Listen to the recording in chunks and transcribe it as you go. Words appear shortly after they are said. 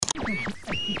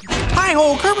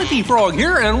Hi-ho, Kermit the Frog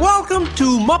here, and welcome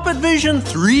to Muppet Vision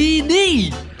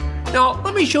 3D. Now,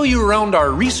 let me show you around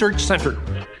our research center.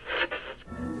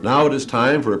 Now it is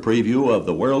time for a preview of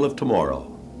the world of tomorrow.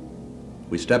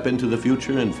 We step into the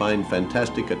future and find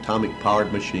fantastic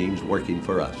atomic-powered machines working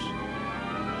for us.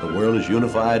 The world is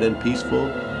unified and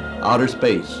peaceful. Outer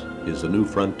space is the new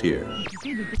frontier.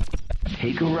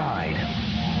 Take a ride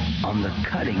on the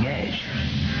cutting edge.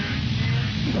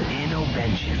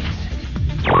 Innovations.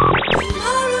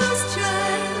 Tomorrow's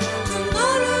child,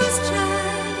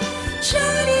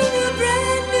 shining a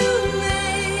brand new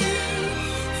way.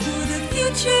 For the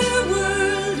future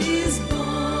world is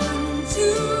born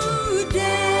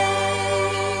today.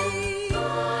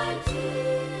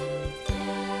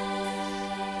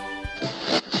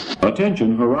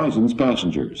 Attention Horizons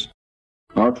passengers.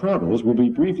 Our travels will be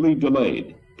briefly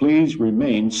delayed. Please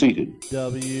remain seated.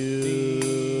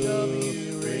 WDW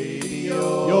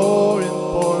Radio, your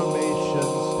information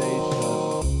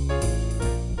station.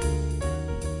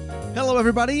 Hello,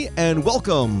 everybody, and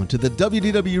welcome to the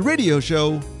WDW Radio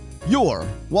Show, your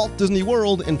Walt Disney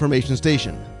World information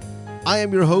station. I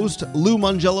am your host, Lou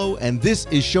Mongello, and this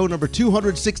is show number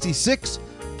 266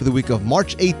 for the week of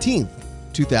March 18th,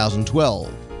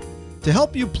 2012. To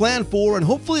help you plan for and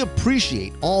hopefully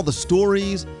appreciate all the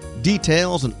stories,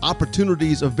 details, and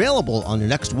opportunities available on your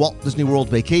next Walt Disney World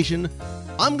vacation,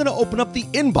 I'm going to open up the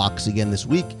inbox again this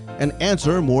week and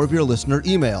answer more of your listener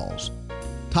emails.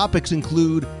 Topics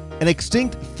include an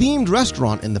extinct themed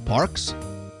restaurant in the parks,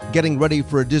 getting ready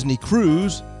for a Disney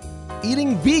cruise,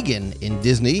 eating vegan in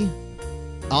Disney,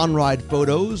 on-ride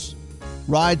photos,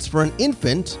 rides for an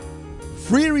infant,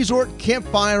 free resort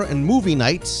campfire and movie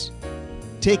nights,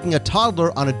 taking a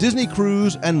toddler on a Disney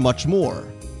cruise, and much more.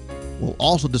 We'll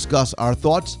also discuss our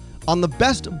thoughts on the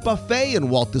best buffet in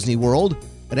Walt Disney World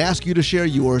and ask you to share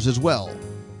yours as well.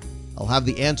 I'll have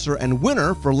the answer and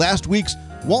winner for last week's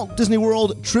Walt Disney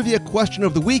World Trivia Question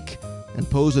of the Week and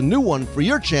pose a new one for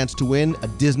your chance to win a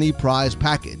Disney prize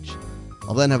package.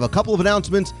 I'll then have a couple of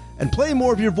announcements and play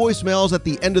more of your voicemails at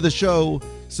the end of the show,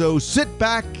 so sit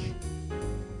back,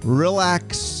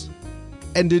 relax,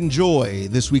 and enjoy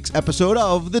this week's episode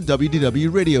of the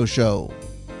WDW Radio Show.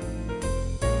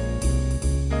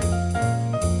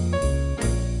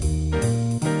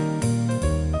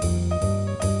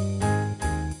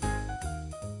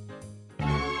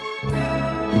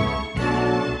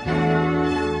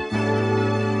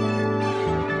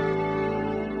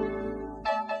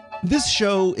 This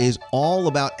show is all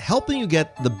about helping you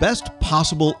get the best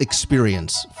possible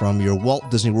experience from your Walt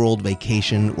Disney World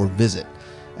vacation or visit.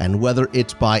 And whether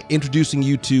it's by introducing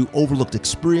you to overlooked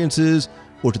experiences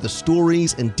or to the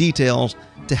stories and details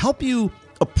to help you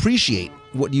appreciate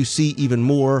what you see even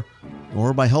more,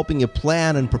 or by helping you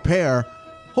plan and prepare,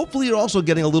 hopefully you're also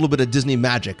getting a little bit of Disney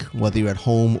magic, whether you're at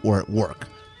home or at work.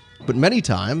 But many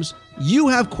times, you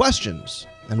have questions.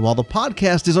 And while the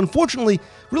podcast is unfortunately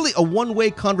really a one-way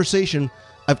conversation,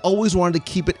 I've always wanted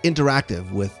to keep it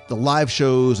interactive with the live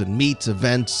shows and meets,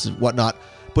 events, and whatnot.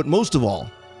 But most of all,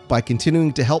 by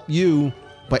continuing to help you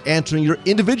by answering your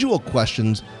individual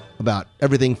questions about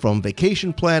everything from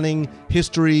vacation planning,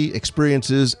 history,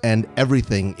 experiences, and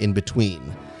everything in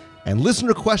between. And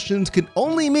listener questions can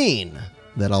only mean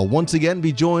that I'll once again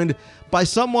be joined by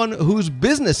someone whose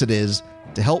business it is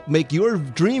to help make your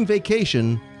dream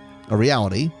vacation a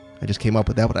reality. I just came up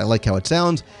with that, but I like how it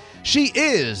sounds. She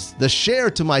is the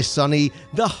Cher to my Sonny,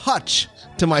 the Hutch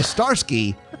to my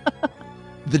Starsky,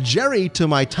 the Jerry to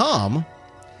my Tom,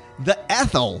 the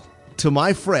Ethel to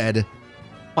my Fred.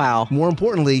 Wow. More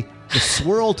importantly, the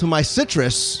Swirl to my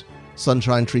Citrus,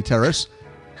 Sunshine Tree Terrace,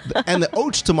 and the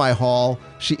Oats to my Hall.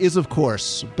 She is, of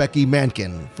course, Becky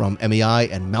Mankin from MEI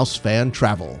and Mouse Fan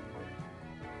Travel.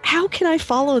 How can I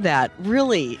follow that?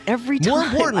 Really? Every time? More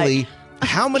importantly,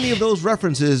 how many of those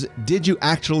references did you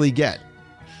actually get?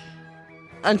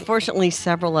 Unfortunately,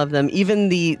 several of them. Even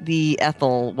the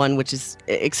Ethel one, which is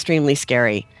extremely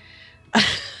scary.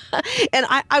 And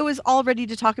I was all ready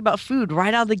to talk about food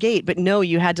right out of the gate, but no,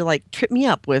 you had to trip me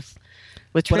up with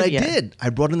trivia. But I did. I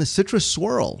brought in the Citrus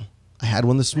Swirl. I had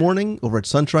one this morning over at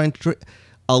Sunshine Tree.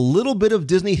 A little bit of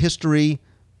Disney history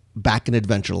back in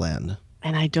Adventureland.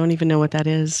 And I don't even know what that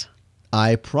is.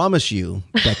 I promise you,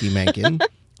 Becky Mankin,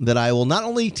 that I will not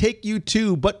only take you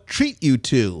to, but treat you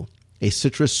to a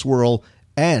Citrus Swirl,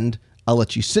 and I'll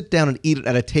let you sit down and eat it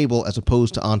at a table as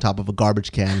opposed to on top of a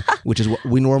garbage can, which is what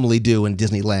we normally do in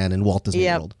Disneyland and Walt Disney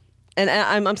World. And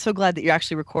I'm so glad that you're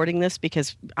actually recording this,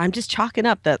 because I'm just chalking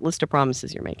up that list of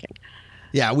promises you're making.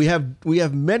 Yeah, we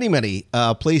have many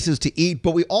places to eat,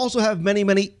 but we also have many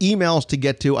emails to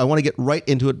get to. I want to get right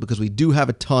into it because we do have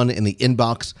a ton in the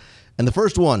inbox. And the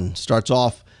first one starts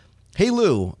off, "Hey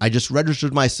Lou, I just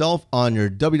registered myself on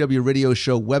your WDW radio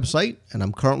show website, and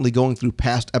I'm currently going through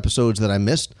past episodes that I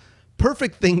missed.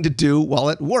 Perfect thing to do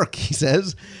while at work," he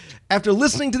says. "After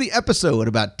listening to the episode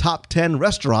about top 10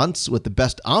 restaurants with the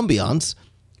best ambiance,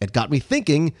 it got me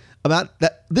thinking about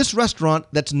this restaurant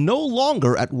that's no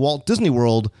longer at Walt Disney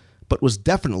World, but was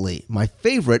definitely my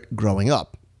favorite growing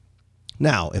up.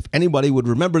 Now, if anybody would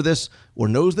remember this or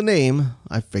knows the name,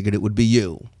 I figured it would be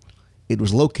you. It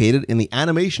was located in the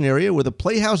animation area where the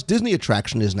Playhouse Disney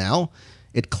attraction is now.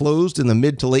 It closed in the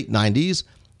mid to late 90s,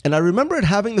 and I remember it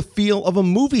having the feel of a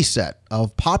movie set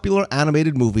of popular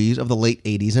animated movies of the late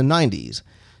 80s and 90s.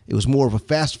 It was more of a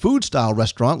fast food style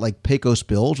restaurant like Pecos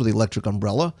Bill's or the Electric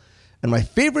Umbrella, and my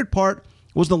favorite part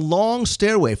was the long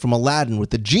stairway from Aladdin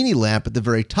with the genie lamp at the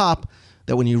very top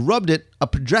that when you rubbed it, a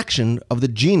projection of the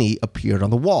genie appeared on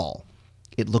the wall.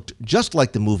 It looked just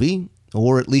like the movie,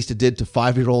 or at least it did to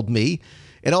 5-year-old me.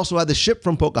 It also had the ship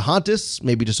from Pocahontas,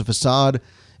 maybe just a facade,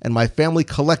 and my family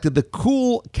collected the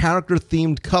cool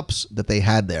character-themed cups that they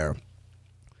had there.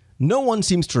 No one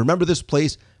seems to remember this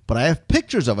place, but I have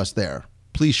pictures of us there.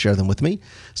 Please share them with me.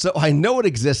 So I know it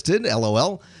existed,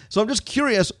 LOL. So I'm just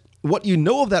curious what you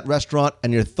know of that restaurant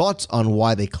and your thoughts on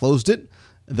why they closed it,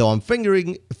 though I'm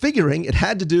figuring it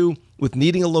had to do with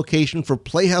needing a location for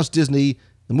Playhouse Disney.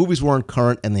 The movies weren't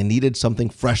current, and they needed something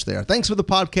fresh there. Thanks for the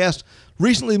podcast.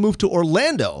 Recently moved to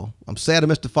Orlando. I'm sad I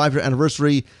missed the 5-year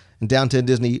anniversary in Downtown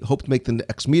Disney. Hope to make the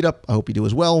next meetup. I hope you do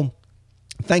as well.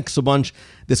 Thanks a bunch.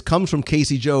 This comes from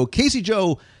Casey Joe. Casey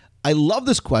Joe, I love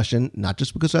this question, not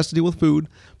just because it has to do with food,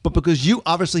 but because you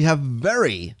obviously have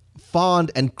very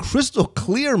fond and crystal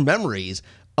clear memories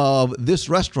of this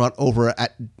restaurant over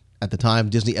at the time,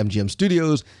 Disney MGM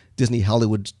Studios, Disney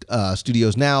Hollywood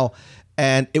Studios now.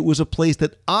 And it was a place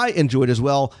that I enjoyed as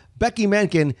well. Becky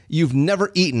Mankin, you've never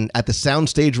eaten at the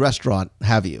Soundstage restaurant,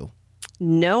 have you?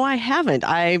 No, I haven't.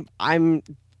 I'm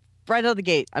right out of the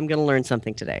gate. I'm going to learn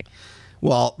something today.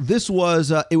 Well, this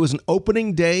was it was an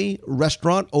opening day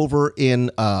restaurant over in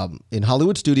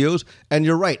Hollywood Studios, and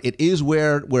you're right, it is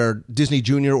where Disney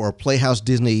Junior or Playhouse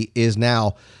Disney is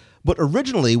now. But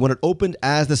originally, when it opened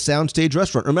as the Soundstage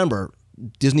restaurant, remember,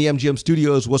 Disney MGM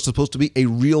Studios was supposed to be a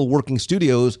real working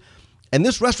studios, and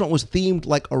this restaurant was themed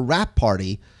like a wrap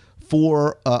party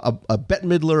for a Bette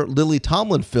Midler, Lily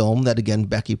Tomlin film that, again,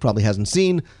 Becky probably hasn't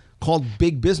seen, called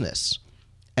Big Business.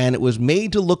 And it was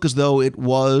made to look as though it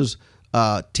was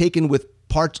taken with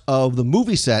parts of the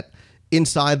movie set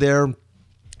inside there.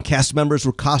 Cast members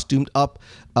were costumed up.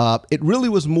 It really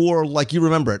was more like you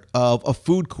remember it, of a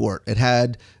food court. It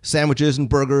had sandwiches and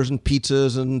burgers and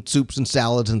pizzas and soups and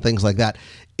salads and things like that.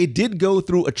 It did go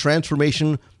through a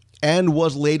transformation and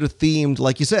was later themed,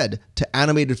 like you said, to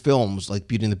animated films like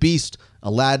Beauty and the Beast,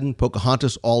 Aladdin,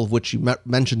 Pocahontas, all of which you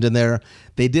mentioned in there.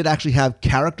 They did actually have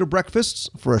character breakfasts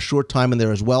for a short time in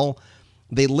there as well.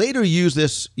 They later used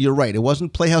this, you're right, it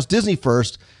wasn't Playhouse Disney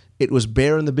first, it was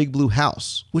Bear in the Big Blue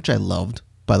House, which I loved,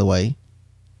 by the way.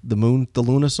 The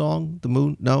Luna song? The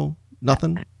moon? No?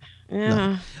 Nothing? Yeah.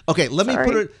 No. Okay, let me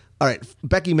put it, all right,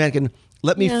 Becky Mankin,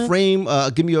 let me frame,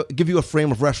 give you a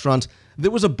frame of restaurants. There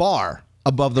was a bar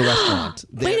above the restaurant.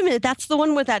 Wait a minute, that's the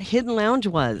one where that hidden lounge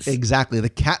was. Exactly. The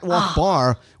Catwalk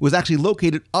Bar was actually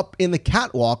located up in the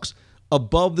catwalks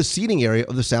above the seating area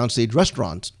of the Soundstage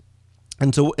restaurant.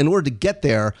 And so in order to get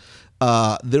there,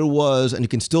 there was, and you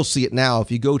can still see it now,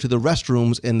 if you go to the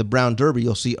restrooms in the Brown Derby,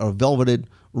 you'll see a velveted,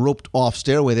 roped-off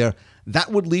stairway there. That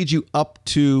would lead you up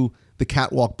to the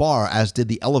Catwalk Bar, as did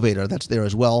the elevator that's there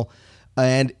as well.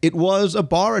 And it was a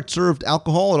bar. It served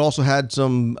alcohol. It also had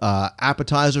some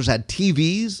appetizers, had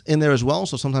TVs in there as well.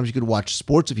 So sometimes you could watch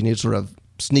sports if you needed to sort of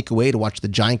sneak away to watch the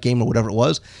Giant game or whatever it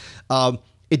was.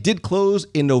 It did close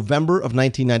in November of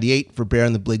 1998 for Bear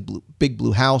in the Big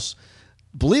Blue House.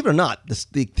 Believe it or not,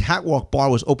 the Catwalk Bar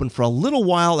was open for a little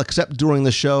while, except during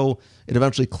the show. It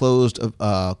eventually closed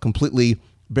completely.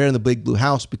 Bear in the Big Blue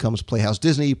House becomes Playhouse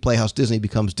Disney. Playhouse Disney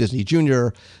becomes Disney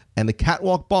Junior. And the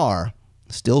Catwalk Bar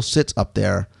still sits up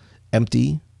there,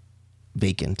 empty,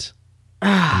 vacant,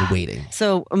 and waiting.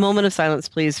 So a moment of silence,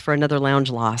 please, for another lounge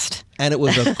lost. And it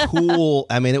was a cool,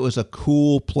 it was a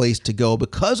cool place to go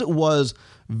because it was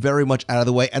very much out of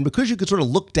the way. And because you could sort of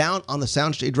look down on the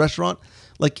Soundstage restaurant,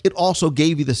 like it also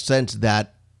gave you the sense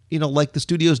that, like the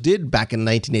studios did back in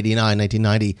 1989,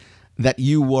 1990, that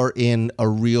you were in a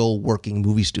real working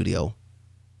movie studio.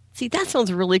 See, that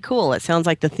sounds really cool. It sounds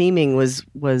like the theming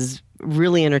was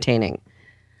really entertaining.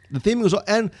 The theming was,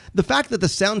 and the fact that the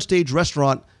Soundstage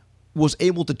restaurant was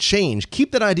able to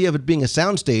keep that idea of it being a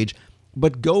soundstage,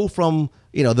 but go from,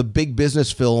 the Big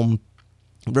Business film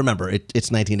remember,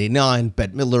 it's 1989.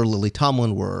 Bette Midler, Lily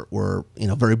Tomlin were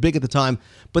very big at the time.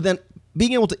 But then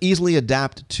being able to easily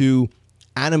adapt to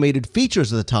animated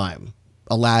features of the time,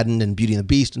 Aladdin and Beauty and the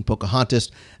Beast and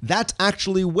Pocahontas, that's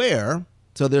actually where.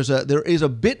 So there is a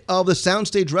bit of the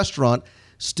soundstage restaurant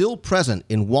still present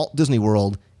in Walt Disney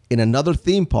World in another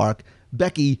theme park.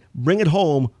 Becky, bring it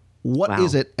home. What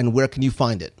is it, and where can you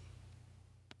find it?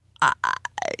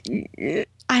 I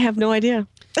have no idea.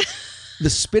 The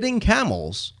spitting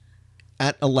camels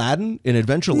at Aladdin in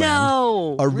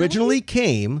Adventureland originally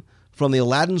came from the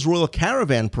Aladdin's Royal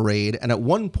Caravan Parade, and at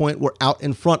one point were out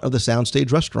in front of the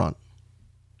soundstage restaurant.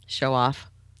 Show off.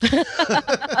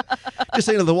 Just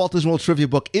saying, the Walt Disney World Trivia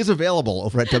book is available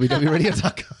over at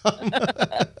WDWRadio.com.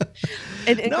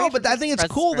 No, but I think it's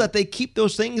cool that they keep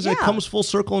those things and it comes full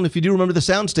circle. And if you do remember the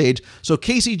soundstage, so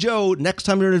Casey Joe, next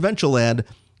time you're in Adventureland,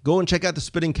 go and check out the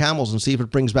Spitting Camels and see if it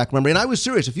brings back memory. And I was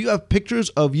serious. If you have pictures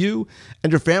of you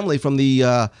and your family from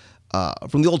the old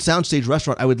soundstage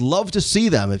restaurant, I would love to see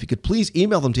them. If you could please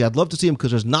email them to you, I'd love to see them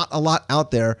because there's not a lot out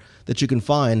there that you can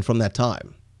find from that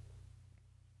time.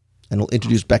 And we'll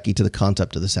introduce Becky to the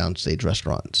concept of the soundstage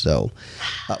restaurant. So,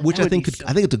 which I think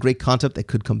I think it's a great concept that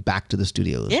could come back to the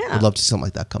studios. Yeah. I'd love to see something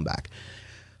like that come back.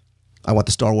 I want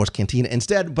the Star Wars Cantina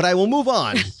instead, but I will move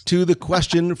on to the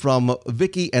question from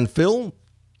Vicky and Phil.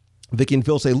 Vicky and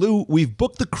Phil say, Lou, we've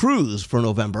booked the cruise for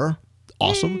November.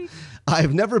 Awesome. Yay.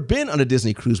 I've never been on a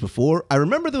Disney cruise before. I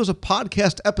remember there was a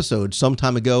podcast episode some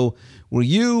time ago where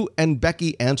you and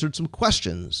Becky answered some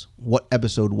questions. What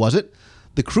episode was it?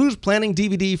 The cruise planning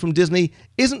DVD from Disney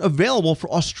isn't available for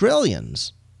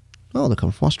Australians. Oh, they're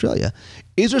coming from Australia.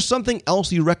 Is there something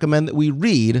else you recommend that we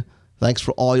read? Thanks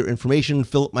for all your information.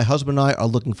 Philip, my husband, and I are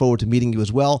looking forward to meeting you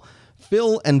as well.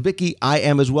 Phil and Vicky, I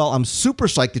am as well. I'm super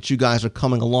psyched that you guys are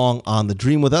coming along on the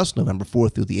Dream with us, November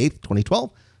 4th through the 8th,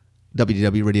 2012.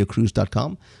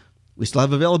 WDWRadiocruise.com. We still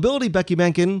have availability, Becky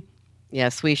Menken.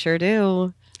 Yes, we sure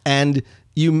do. And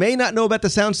you may not know about the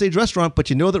Soundstage Restaurant, but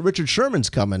you know that Richard Sherman's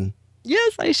coming.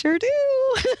 Yes, I sure do.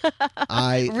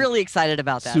 I'm really excited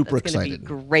about that. Super That's excited. It's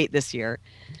going to be great this year.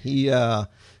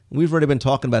 We've already been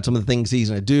talking about some of the things he's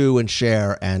going to do and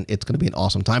share, and it's going to be an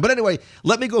awesome time. But anyway,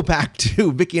 let me go back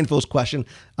to Vicky and Phil's question.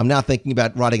 I'm now thinking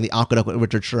about riding the aqueduct with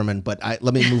Richard Sherman, but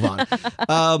let me move on.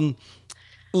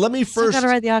 Let me first gotta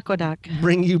ride the aqueduct.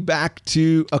 Bring you back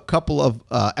to a couple of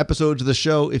episodes of the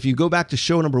show. If you go back to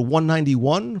show number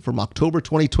 191 from October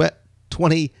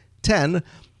 2010,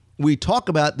 we talk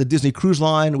about the Disney Cruise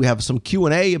Line. We have some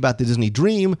Q&A about the Disney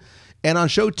Dream. And on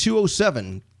show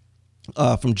 207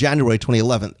 from January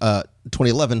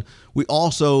 2011, we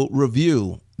also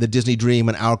review the Disney Dream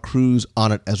and our cruise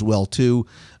on it as well, too.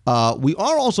 We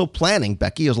are also planning,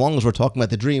 Becky, as long as we're talking about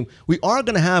the Dream, we are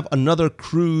going to have another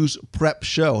cruise prep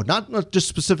show, not just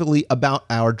specifically about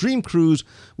our Dream cruise,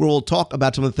 where we'll talk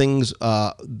about some of the things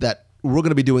that we're going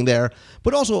to be doing there,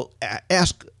 but also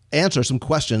answer some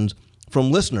questions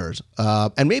from listeners.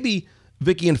 And maybe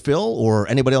Vicky and Phil or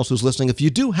anybody else who's listening, if you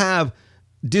do have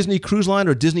Disney Cruise Line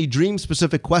or Disney Dream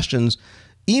specific questions,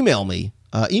 email me.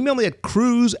 Email me at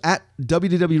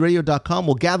cruise@wdwradio.com.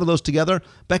 We'll gather those together.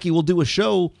 Becky, we'll do a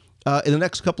show in the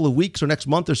next couple of weeks or next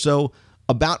month or so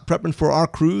about prepping for our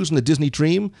cruise and the Disney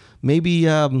Dream. Maybe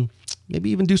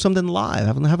even do something live. I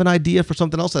have an idea for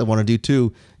something else I want to do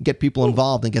too. Get people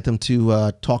involved and get them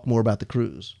to talk more about the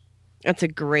cruise. That's a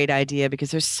great idea because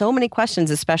there's so many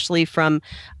questions, especially from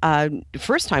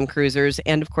first-time cruisers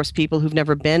and, of course, people who've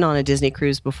never been on a Disney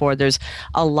cruise before. There's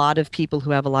a lot of people who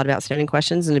have a lot of outstanding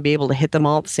questions, and to be able to hit them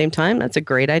all at the same time, that's a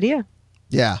great idea.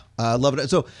 Yeah, I love it.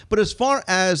 So, but as far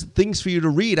as things for you to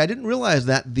read, I didn't realize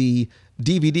that the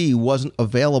DVD wasn't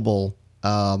available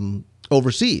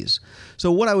overseas.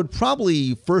 So what I would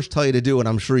probably first tell you to do, and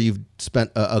I'm sure you've spent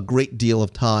a great deal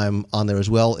of time on there as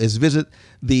well, is visit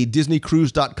the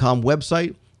DisneyCruise.com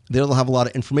website. There they'll have a lot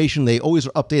of information. They always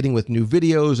are updating with new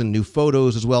videos and new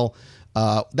photos as well.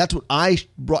 That's what I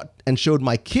brought and showed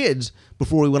my kids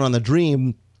before we went on the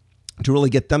Dream to really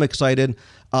get them excited.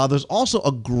 There's also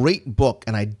a great book,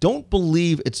 and I don't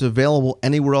believe it's available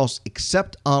anywhere else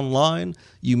except online.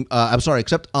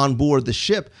 Except on board the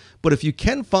ship. But if you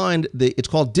can find it's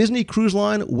called Disney Cruise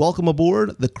Line, Welcome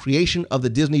Aboard, The Creation of the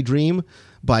Disney Dream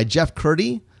by Jeff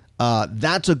Curdy.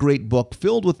 That's a great book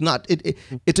filled with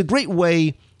it's a great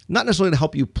way, not necessarily to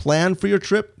help you plan for your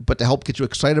trip, but to help get you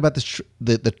excited about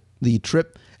the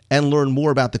trip and learn more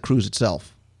about the cruise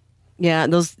itself. Yeah,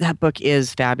 that book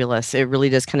is fabulous. It really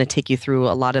does kind of take you through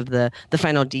a lot of the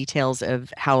final details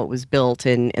of how it was built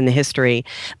and the history.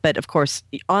 But of course,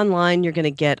 online you're going to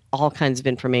get all kinds of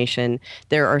information.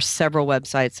 There are several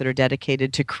websites that are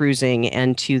dedicated to cruising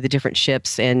and to the different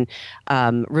ships and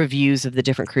reviews of the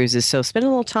different cruises. So spend a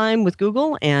little time with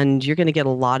Google and you're going to get a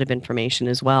lot of information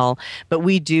as well. But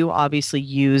we do obviously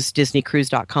use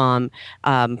DisneyCruise.com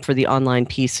for the online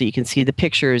piece, so you can see the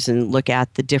pictures and look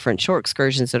at the different shore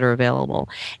excursions that are available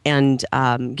and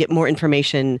get more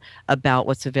information about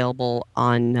what's available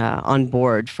on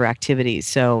board for activities.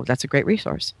 So that's a great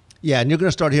resource. Yeah, and you're going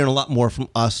to start hearing a lot more from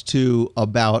us too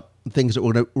about things that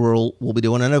we'll be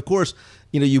doing. And of course,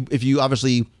 if you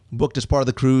obviously booked as part of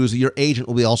the cruise, your agent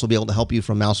will also be able to help you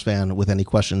from MouseFan with any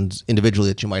questions individually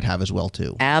that you might have as well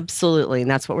too. Absolutely, and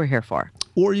that's what we're here for.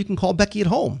 Or you can call Becky at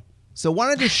home. So why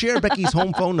not just share Becky's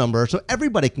home phone number so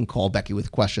everybody can call Becky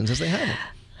with questions as they have them?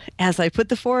 As I put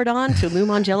the forward on to Lou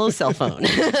Mongello's cell phone.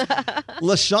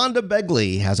 LaShonda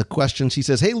Begley has a question. She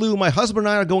says, "Hey, Lou, my husband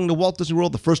and I are going to Walt Disney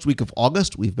World the first week of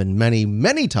August. We've been many,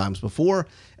 many times before.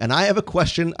 And I have a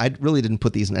question. I really didn't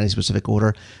put these in any specific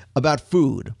order about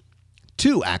food.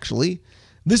 2, actually.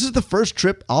 This is the first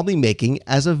trip I'll be making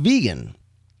as a vegan.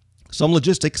 Some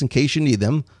logistics in case you need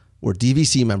them. We're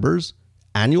DVC members,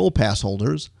 annual pass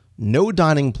holders, no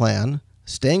dining plan,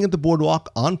 staying at the boardwalk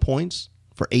on points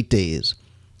for 8 days.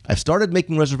 I've started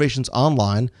making reservations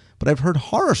online, but I've heard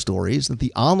horror stories that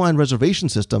the online reservation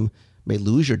system may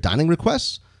lose your dining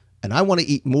requests, and I want to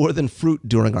eat more than fruit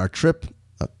during our trip.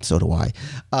 So do I.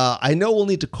 I know we'll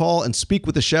need to call and speak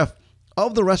with the chef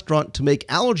of the restaurant to make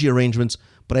allergy arrangements,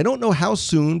 but I don't know how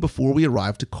soon before we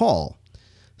arrive to call.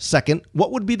 Second,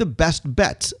 what would be the best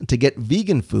bets to get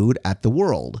vegan food at the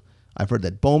World? I've heard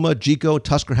that Boma, Jico,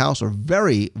 Tusker House are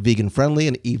very vegan-friendly,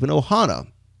 and even Ohana.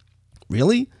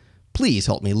 Really? Please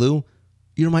help me, Lou.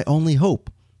 You're my only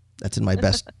hope." That's in my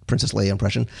best Princess Leia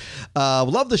impression.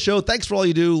 Love the show. Thanks for all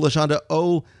you do, LaShonda.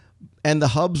 Oh, and the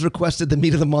Hubs requested the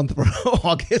meat of the month for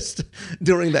August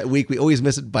during that week. We always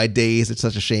miss it by days. It's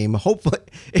such a shame. Hopefully,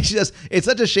 it's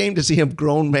such a shame to see a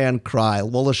grown man cry.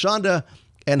 Well, LaShonda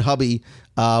and hubby,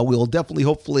 we'll definitely,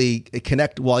 hopefully,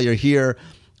 connect while you're here.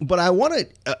 But I want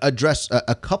to address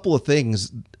a couple of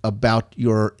things about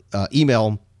your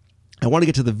email. I want to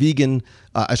get to the vegan.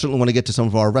 I certainly want to get to some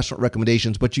of our restaurant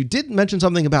recommendations, but you did mention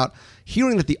something about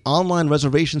hearing that the online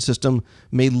reservation system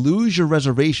may lose your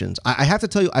reservations. I have to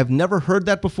tell you, I've never heard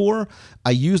that before.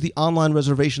 I use the online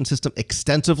reservation system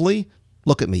extensively.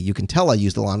 Look at me. You can tell I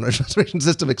use the online reservation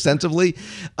system extensively.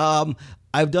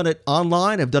 I've done it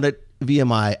online. I've done it via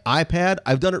my iPad.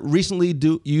 I've done it recently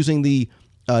using the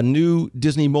new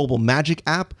Disney Mobile Magic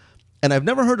app. And I've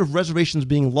never heard of reservations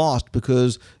being lost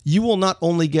because you will not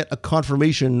only get a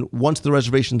confirmation once the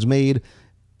reservation's made,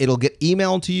 it'll get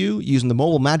emailed to you using the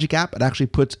Mobile Magic app. It actually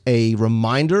puts a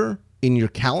reminder in your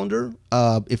calendar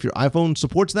if your iPhone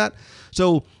supports that.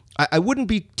 So I wouldn't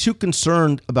be too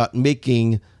concerned about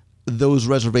making those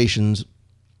reservations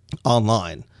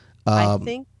online.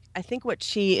 I think what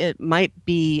she might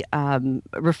be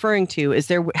referring to is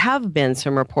there have been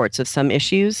some reports of some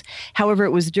issues. However,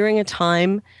 it was during a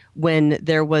time when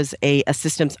there was a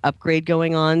systems upgrade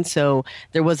going on. So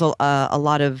there was a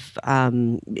lot of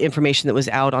information that was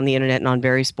out on the internet and on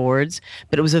various boards,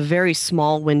 but it was a very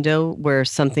small window where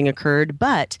something occurred.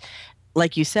 But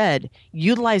like you said,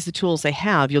 utilize the tools they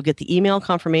have. You'll get the email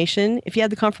confirmation. If you had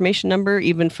the confirmation number,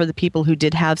 even for the people who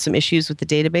did have some issues with the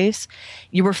database,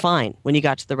 you were fine when you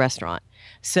got to the restaurant.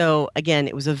 So again,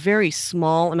 it was a very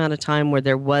small amount of time where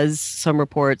there was some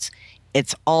reports.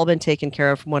 It's all been taken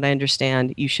care of from what I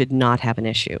understand. You should not have an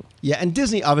issue. Yeah, and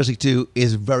Disney obviously too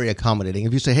is very accommodating.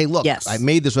 If you say, hey, look, yes, I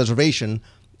made this reservation,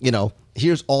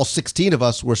 here's all 16 of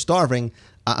us, we're starving,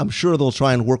 I'm sure they'll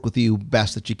try and work with you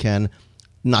best that you can.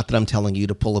 Not that I'm telling you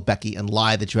to pull a Becky and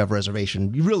lie that you have a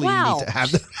reservation. You really need to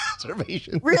have the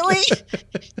reservation. Really?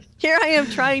 Here I am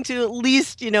trying to at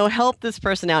least, help this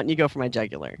person out, and you go for my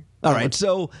jugular. All right,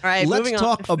 so let's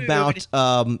talk about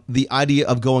the idea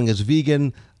of going as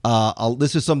vegan.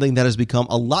 This is something that has become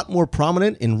a lot more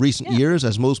prominent in recent years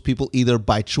as most people either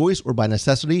by choice or by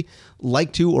necessity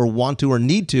like to or want to or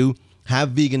need to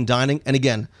have vegan dining. And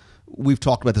again, we've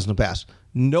talked about this in the past.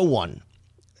 No one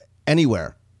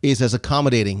anywhere is as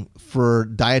accommodating for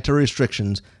dietary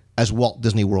restrictions as Walt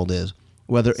Disney World is,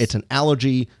 whether it's an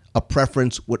allergy, a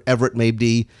preference, whatever it may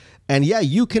be. And yeah,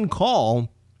 you can call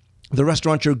the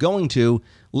restaurant you're going to,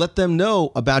 let them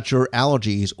know about your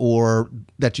allergies or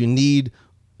that you need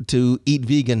to eat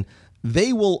vegan.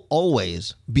 They will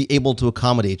always be able to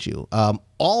accommodate you.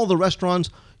 All the restaurants,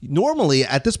 normally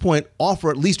at this point offer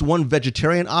at least one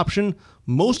vegetarian option.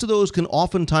 Most of those can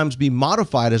oftentimes be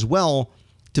modified as well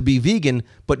to be vegan,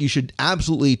 but you should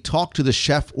absolutely talk to the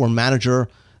chef or manager.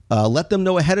 Let them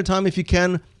know ahead of time if you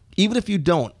can. Even if you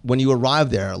don't, when you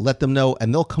arrive there, let them know,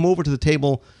 and they'll come over to the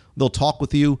table. They'll talk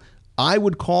with you. I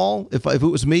would call, if it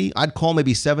was me, I'd call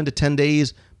maybe 7 to 10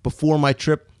 days before my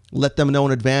trip. Let them know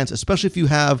in advance, especially if you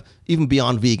have, even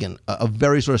beyond vegan, a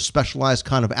very sort of specialized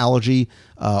kind of allergy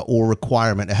or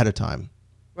requirement ahead of time.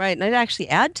 Right. And I'd actually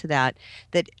add to that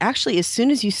actually as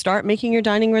soon as you start making your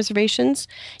dining reservations,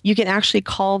 you can actually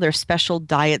call their special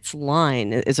diets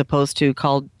line as opposed to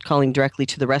calling directly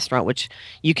to the restaurant, which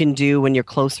you can do when you're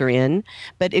closer in.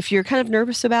 But if you're kind of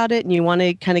nervous about it and you want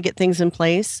to kind of get things in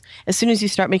place, as soon as you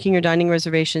start making your dining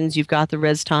reservations, you've got the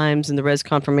res times and the res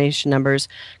confirmation numbers,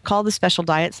 call the special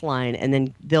diets line, and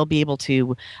then they'll be able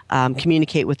to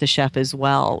communicate with the chef as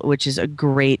well, which is a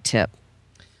great tip.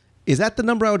 Is that the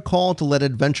number I would call to let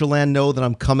Adventureland know that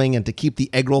I'm coming and to keep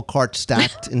the egg roll cart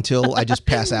stacked until I just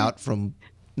pass out from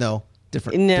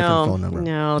different phone number?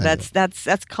 No, Anyway.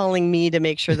 that's calling me to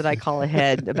make sure that I call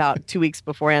ahead about 2 weeks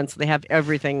beforehand so they have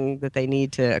everything that they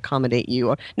need to accommodate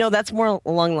you. No, that's more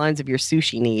along the lines of your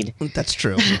sushi need. That's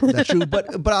true. That's true.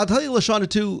 But I'll tell you, LaShonda,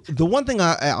 too, the one thing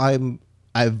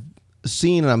I've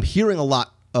seen and I'm hearing a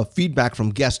lot of feedback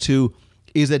from guests too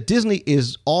is that Disney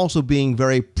is also being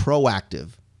very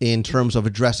proactive in terms of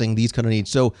addressing these kind of needs.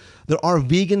 So there are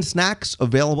vegan snacks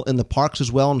available in the parks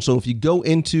as well. And so if you go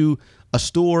into a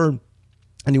store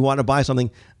and you want to buy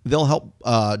something, they'll help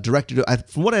direct you to,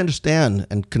 from what I understand,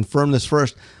 and confirm this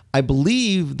first, I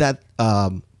believe that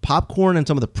popcorn and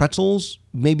some of the pretzels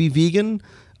may be vegan.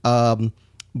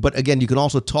 But again, you can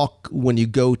also talk when you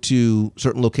go to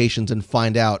certain locations and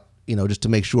find out, just to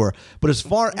make sure. But as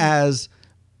far as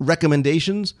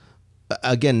recommendations,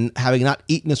 again, having not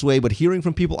eaten this way, but hearing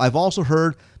from people, I've also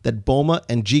heard that Boma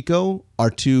and Jico are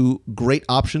two great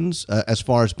options as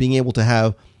far as being able to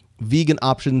have vegan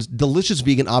options, delicious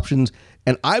vegan options.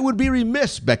 And I would be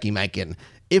remiss, Becky Mankin,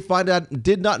 if I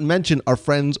did not mention our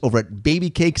friends over at Baby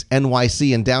Cakes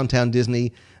NYC in downtown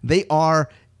Disney. They are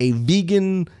a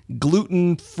vegan,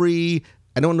 gluten-free,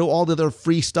 I don't know all the other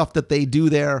free stuff that they do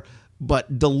there,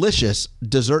 but delicious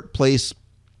dessert place.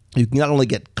 You can not only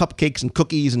get cupcakes and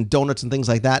cookies and donuts and things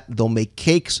like that, they'll make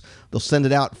cakes. They'll send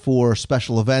it out for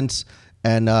special events.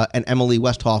 And Emily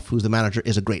Westhoff, who's the manager,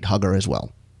 is a great hugger as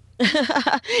well.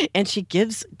 And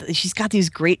she's got these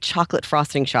great chocolate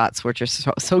frosting shots, which are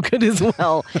so good as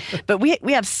well. But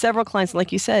we have several clients,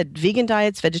 like you said, vegan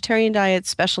diets, vegetarian diets,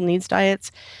 special needs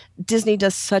diets. Disney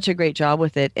does such a great job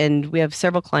with it. And we have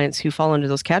several clients who fall under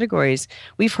those categories.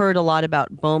 We've heard a lot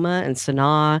about Boma and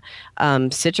Sanaa,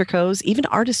 Citrico's. Even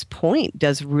Artist Point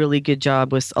does a really good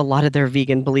job with a lot of their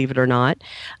vegan, believe it or not.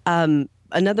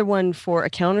 Another one for a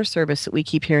counter service that we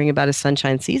keep hearing about is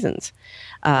Sunshine Seasons.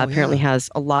 Apparently has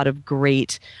a lot of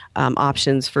great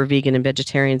options for vegan and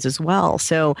vegetarians as well.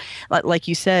 So like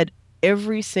you said,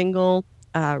 every single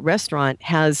restaurant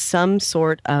has some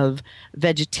sort of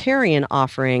vegetarian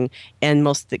offering, and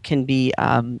most that can be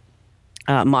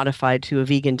modified to a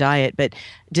vegan diet. But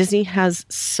Disney has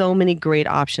so many great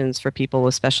options for people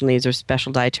with special needs or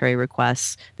special dietary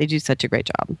requests. They do such a great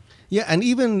job. Yeah, and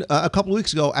even a couple of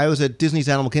weeks ago, I was at Disney's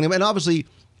Animal Kingdom, and obviously,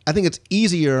 I think it's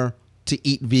easier to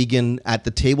eat vegan at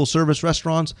the table service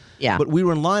restaurants. Yeah. But we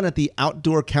were in line at the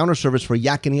outdoor counter service for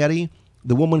Yak and Yeti.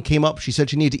 The woman came up. She said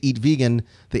she needed to eat vegan.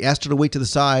 They asked her to wait to the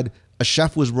side. A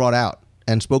chef was brought out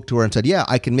and spoke to her and said, yeah,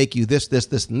 I can make you this, this,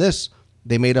 this, and this.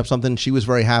 They made up something. She was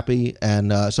very happy.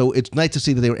 And so it's nice to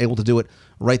see that they were able to do it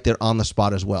right there on the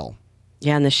spot as well.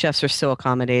 Yeah, and the chefs are so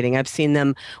accommodating. I've seen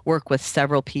them work with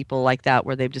several people like that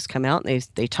where they've just come out and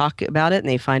they talk about it and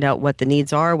they find out what the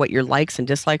needs are, what your likes and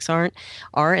dislikes are,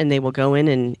 and they will go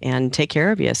in and take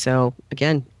care of you. So,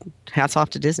 again, hats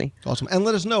off to Disney. Awesome. And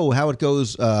let us know how it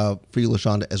goes for you,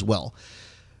 LaShonda, as well.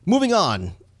 Moving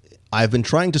on, I've been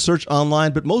trying to search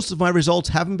online, but most of my results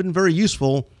haven't been very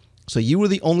useful. So you were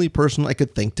the only person I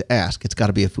could think to ask. It's got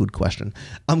to be a food question.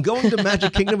 I'm going to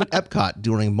Magic Kingdom at Epcot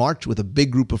during March with a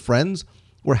big group of friends.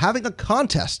 We're having a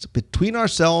contest between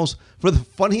ourselves for the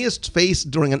funniest face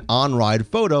during an on-ride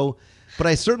photo, but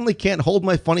I certainly can't hold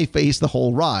my funny face the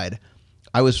whole ride.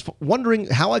 I was wondering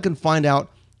how I can find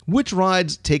out which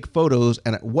rides take photos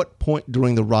and at what point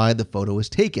during the ride the photo is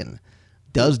taken.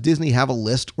 Does Disney have a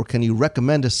list, or can you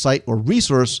recommend a site or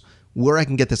resource where I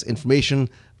can get this information,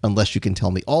 unless you can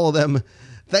tell me all of them?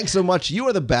 Thanks so much. You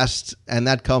are the best. And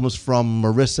that comes from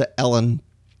Marissa Ellen.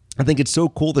 I think it's so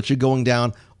cool that you're going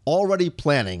down already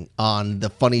planning on the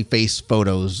funny face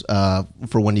photos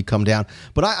for when you come down.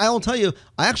 But I'll tell you,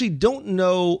 I actually don't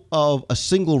know of a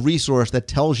single resource that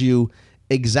tells you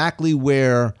exactly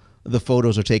where the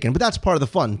photos are taken. But that's part of the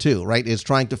fun too, right? Is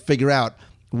trying to figure out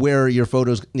where your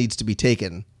photos needs to be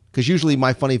taken. Because usually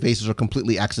my funny faces are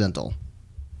completely accidental.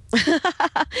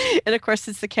 And of course,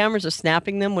 since the cameras are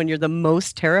snapping them when you're the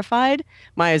most terrified,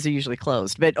 my eyes are usually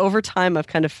closed. But over time, I've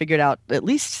kind of figured out at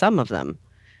least some of them.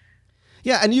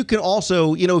 Yeah, and you can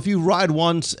also, if you ride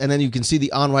once and then you can see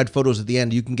the on-ride photos at the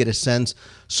end, you can get a sense.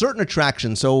 Certain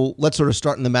attractions, so let's sort of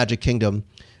start in the Magic Kingdom.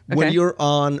 Okay. When you're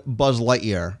on Buzz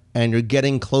Lightyear and you're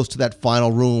getting close to that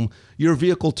final room, your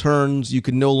vehicle turns, you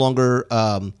can no longer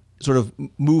sort of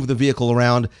move the vehicle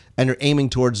around, and you're aiming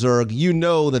towards Zurg. You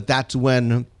know that that's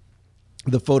when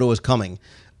the photo is coming.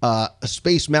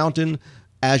 Space Mountain,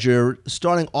 as you're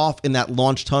starting off in that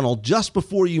launch tunnel, just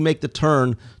before you make the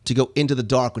turn to go into the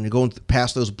dark, when you're going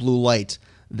past those blue lights,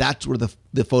 that's where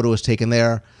the photo is taken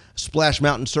there. Splash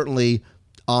Mountain, certainly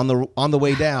on the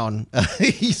way down.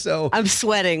 So I'm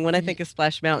sweating when I think of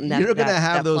Splash Mountain. You're going to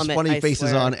have those plummet, funny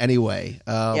faces on anyway.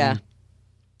 Yeah.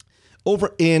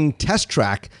 Over in Test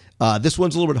Track, this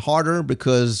one's a little bit harder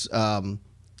because I'm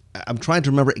trying to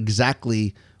remember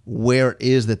exactly where it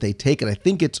is that they take it. I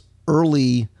think it's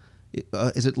early.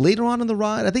 Is it later on in the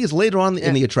ride? I think it's later on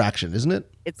in the attraction, isn't it?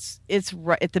 It's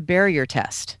right at the barrier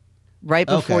test, right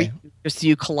before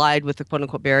you collide with the quote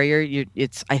unquote barrier.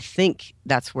 I think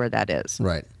that's where that is.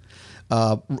 Right.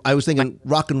 I was thinking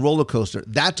Rock and Roller Coaster.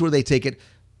 That's where they take it.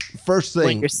 First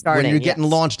thing when you're getting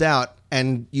launched out,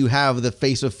 and you have the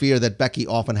face of fear that Becky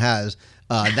often has.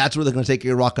 That's where they're going to take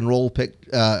your Rock and Roller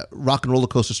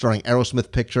Coaster starring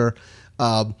Aerosmith picture.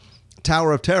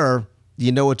 Tower of Terror.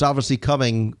 It's obviously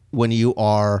coming when you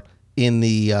are in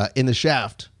the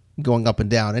shaft going up and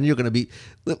down, and you're going to be.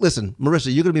 Listen,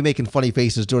 Marissa, you're going to be making funny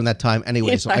faces during that time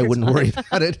anyway, so I wouldn't worry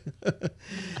about it.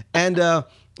 And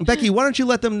Becky, why don't you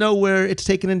let them know where it's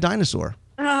taken in Dinosaur?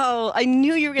 Oh, I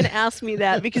knew you were going to ask me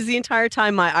that because the entire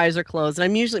time my eyes are closed,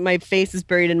 and my face is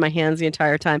buried in my hands the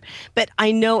entire time. But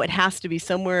I know it has to be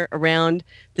somewhere around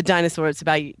the dinosaur. It's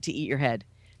about to eat your head.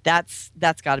 That's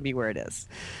got to be where it is.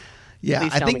 Yeah,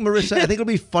 I think, Marissa, I think it'll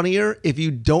be funnier if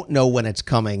you don't know when it's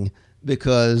coming,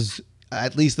 because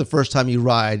at least the first time you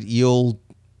ride, you'll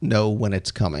know when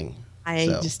it's coming. I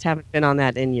just haven't been on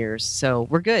that in years, so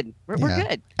we're good. We're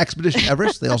good. Expedition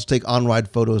Everest, they also take on-ride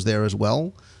photos there as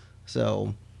well.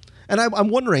 So, and I'm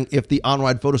wondering if the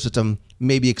on-ride photo system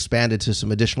may be expanded to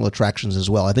some additional attractions as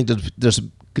well. I think there's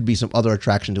could be some other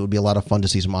attractions it would be a lot of fun to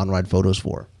see some on-ride photos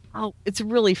for. Oh, it's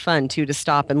really fun, too, to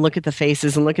stop and look at the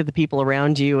faces and look at the people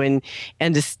around you and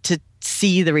just to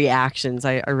see the reactions.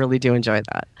 I really do enjoy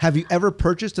that. Have you ever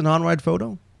purchased an on-ride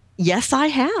photo? Yes, I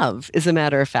have, as a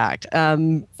matter of fact.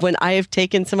 When I have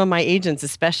taken some of my agents,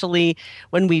 especially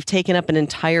when we've taken up an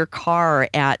entire car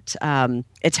at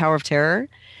Tower of Terror,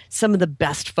 some of the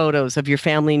best photos of your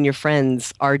family and your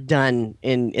friends are done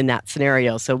in that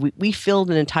scenario. So we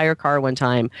filled an entire car one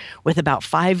time with about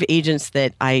 5 agents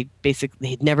that they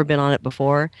had never been on it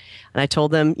before. And I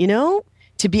told them,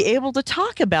 to be able to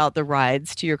talk about the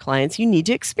rides to your clients, you need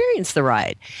to experience the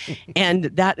ride. And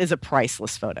that is a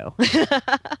priceless photo.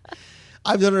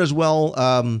 I've done it as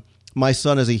well. My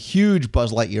son is a huge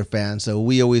Buzz Lightyear fan, so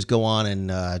we always go on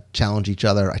and challenge each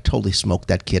other. I totally smoke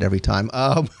that kid every time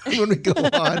when we go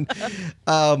on.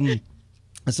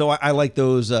 So I like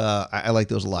those. I like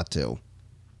those a lot too.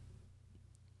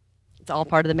 It's all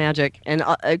part of the magic, and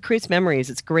it creates memories.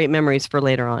 It's great memories for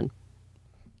later on.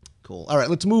 Cool. All right,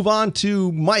 let's move on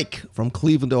to Mike from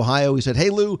Cleveland, Ohio. He said, "Hey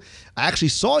Lou, I actually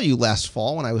saw you last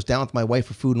fall when I was down with my wife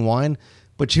for food and wine.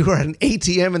 But you were at an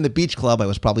ATM in the beach club. I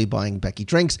was probably buying Becky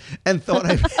drinks and thought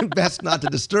I'd best not to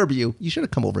disturb you. You should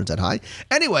have come over and said hi.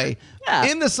 Anyway,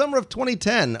 In the summer of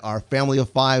 2010, our family of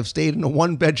 5 stayed in a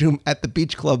 1-bedroom at the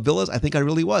beach club villas. I think I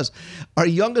really was. Our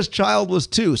youngest child was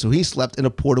 2, so he slept in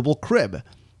a portable crib.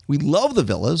 We love the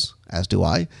villas, as do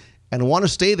I, and want to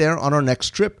stay there on our next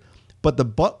trip. But the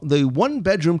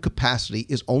 1-bedroom capacity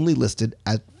is only listed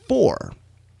at 4.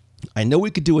 I know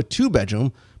we could do a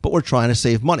 2-bedroom, but we're trying to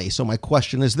save money. So my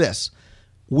question is this: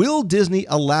 will Disney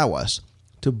allow us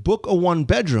to book a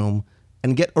 1-bedroom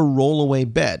and get a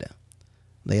rollaway bed?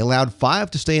 They allowed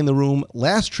 5 to stay in the room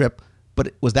last trip,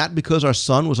 but was that because our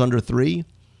son was under 3?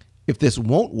 If this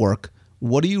won't work,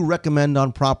 what do you recommend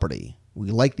on property? We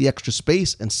like the extra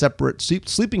space and separate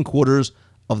sleeping quarters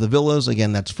of the villas.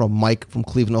 Again, that's from Mike from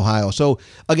Cleveland, Ohio. So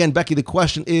again, Becky, the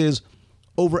question is,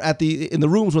 over in the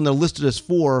rooms when they're listed as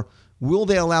 4, will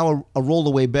they allow a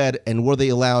rollaway bed, and were they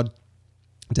allowed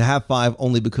to have 5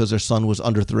 only because their son was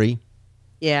under 3?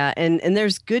 Yeah, and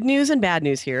there's good news and bad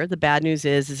news here. The bad news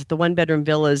is that the one-bedroom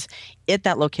villas at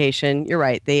that location, you're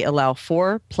right, they allow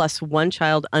 4 plus 1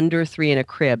 child under 3 in a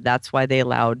crib. That's why they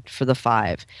allowed for the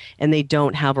 5. And they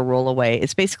don't have a rollaway.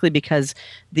 It's basically because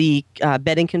the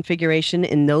bedding configuration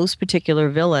in those particular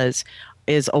villas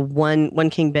is a one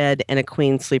king bed and a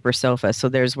queen sleeper sofa. So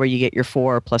there's where you get your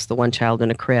 4 plus the 1 child in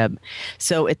a crib.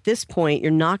 So at this point, you're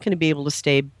not going to be able to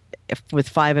stay with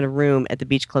 5 in a room at the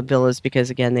Beach Club Villas because,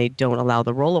 again, they don't allow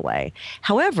the rollaway.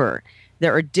 However,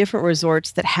 there are different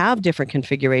resorts that have different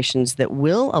configurations that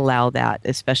will allow that,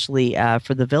 especially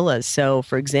for the villas. So,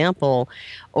 for example,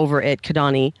 over at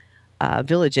Kidani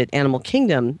Village at Animal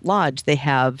Kingdom Lodge, they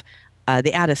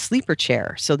add a sleeper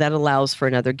chair, so that allows for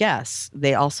another guest.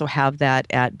 They also have that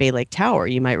at Bay Lake Tower.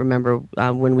 You might remember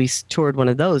when we toured one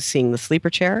of those, seeing the sleeper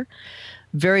chair.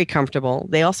 Very comfortable.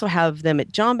 They also have them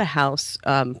at Jamba House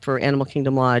for Animal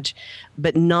Kingdom Lodge,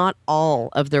 but not all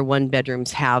of their one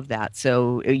bedrooms have that.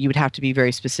 So you would have to be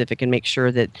very specific and make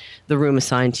sure that the room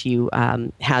assigned to you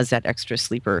has that extra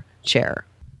sleeper chair.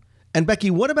 And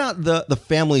Becky, what about the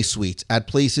family suites at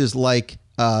places like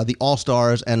the All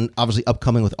Stars and obviously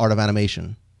upcoming with Art of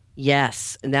Animation?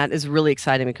 Yes, and that is really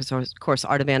exciting because, of course,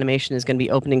 Art of Animation is going to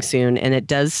be opening soon, and it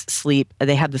does sleep.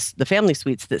 They have the family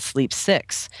suites that sleep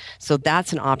 6, so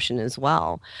that's an option as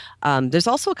well. There's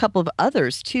also a couple of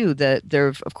others too. There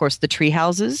are, of course, the tree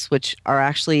houses, which are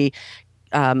actually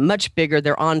much bigger.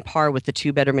 They're on par with the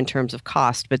 2-bedroom in terms of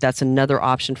cost, but that's another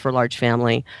option for a large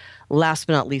family. Last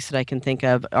but not least that I can think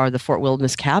of are the Fort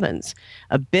Wilderness cabins.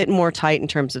 A bit more tight in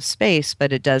terms of space,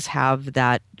 but it does have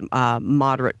that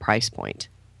moderate price point.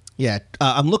 Yeah,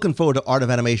 I'm looking forward to Art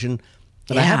of Animation,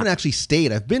 but I haven't actually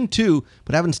stayed. I've been to,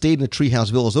 but I haven't stayed in the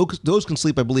Treehouse Villas. Those can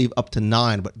sleep, I believe, up to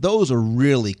 9, but those are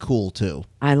really cool, too.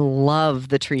 I love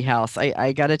the Treehouse.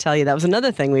 I got to tell you, that was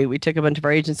another thing. We took a bunch of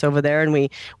our agents over there, and we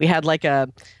had like a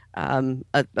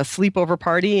sleepover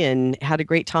party and had a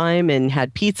great time and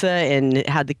had pizza and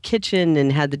had the kitchen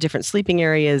and had the different sleeping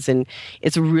areas, and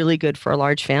it's really good for a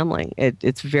large family.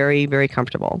 It's very, very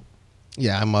comfortable.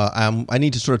 Yeah, I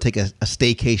need to sort of take a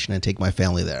staycation and take my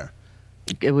family there.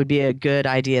 It would be a good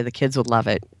idea. The kids would love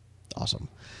it. Awesome.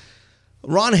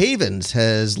 Ron Havens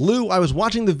says, Lou, I was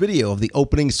watching the video of the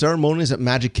opening ceremonies at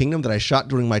Magic Kingdom that I shot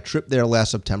during my trip there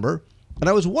last September, and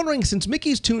I was wondering, since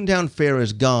Mickey's Toontown Fair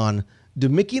is gone, do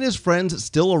Mickey and his friends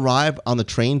still arrive on the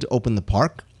train to open the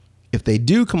park? If they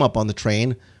do come up on the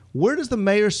train, where does the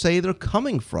mayor say they're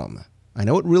coming from? I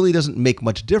know it really doesn't make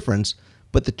much difference,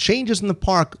 but the changes in the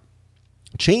park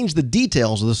change the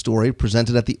details of the story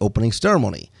presented at the opening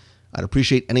ceremony. I'd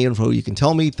appreciate any info you can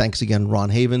tell me. Thanks again, Ron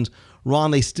Havens.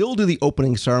 Ron, they still do the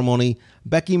opening ceremony.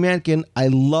 Becky Mankin, I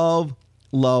love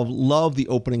the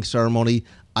opening ceremony.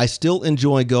 I still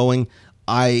enjoy going.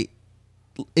 I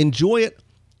enjoy it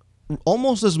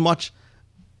almost as much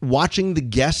watching the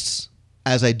guests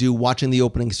as I do watching the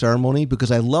opening ceremony,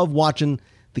 because I love watching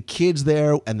the kids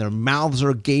there and their mouths are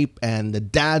agape and the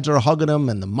dads are hugging them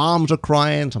and the moms are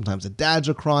crying. Sometimes the dads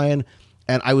are crying.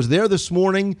 And I was there this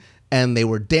morning and they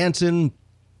were dancing.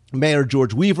 Mayor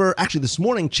George Weaver, actually this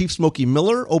morning, Chief Smokey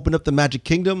Miller opened up the Magic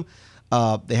Kingdom.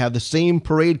 They have the same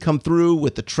parade come through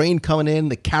with the train coming in,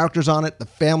 the characters on it, the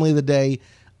family of the day.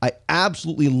 I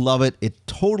absolutely love it. It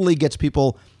totally gets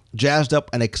people jazzed up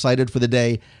and excited for the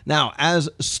day. Now, as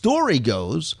story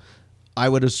goes, I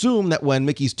would assume that when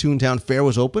Mickey's Toontown Fair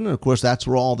was open, and of course that's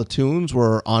where all the Toons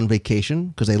were on vacation,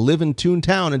 because they live in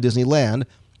Toontown in Disneyland,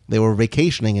 they were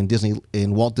vacationing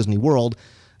in Walt Disney World.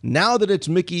 Now that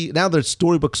it's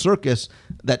Storybook Circus,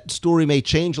 that story may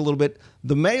change a little bit.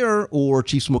 The mayor or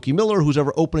Chief Smokey Miller, who's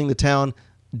ever opening the town,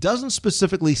 doesn't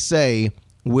specifically say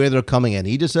where they're coming in.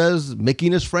 He just says Mickey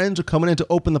and his friends are coming in to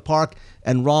open the park,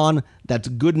 and Ron, that's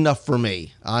good enough for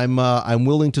me. I'm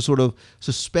willing to sort of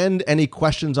suspend any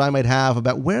questions I might have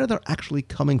about where they're actually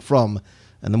coming from,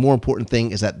 and the more important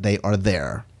thing is that they are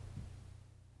there.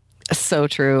 So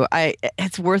true.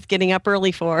 It's worth getting up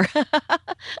early for.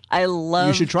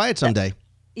 You should try it someday.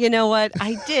 You know what?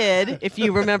 I did, if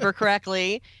you remember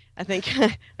correctly. I think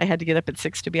I had to get up at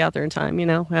 6 to be out there in time, you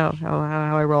know, how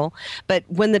I roll. But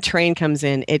when the train comes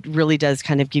in, it really does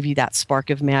kind of give you that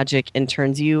spark of magic and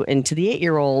turns you into the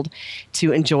 8-year-old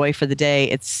to enjoy for the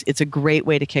day. It's a great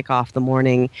way to kick off the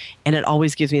morning, and it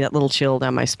always gives me that little chill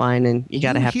down my spine, and you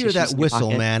got to have to hear that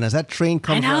whistle, man, as that train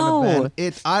comes around the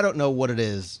bend. I don't know what it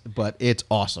is, but it's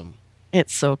awesome.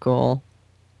 It's so cool.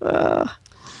 All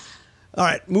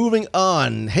right, moving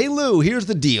on. Hey, Lou, here's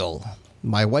the deal.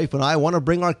 My wife and I want to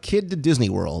bring our kid to Disney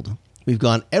World. We've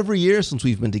gone every year since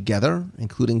we've been together,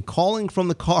 including calling from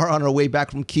the car on our way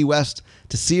back from Key West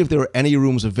to see if there were any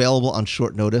rooms available on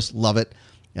short notice. Love it.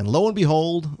 And lo and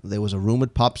behold, there was a room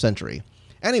at Pop Century.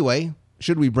 Anyway,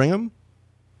 should we bring him?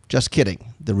 Just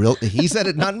kidding. He said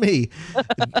it, not me.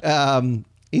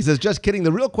 He says, just kidding.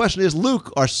 The real question is,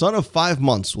 Luke, our son of 5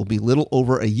 months, will be little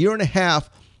over a year and a half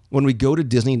when we go to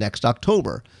Disney next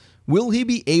October. Will he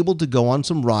be able to go on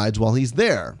some rides while he's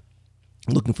there?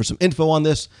 Looking for some info on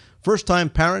this. First-time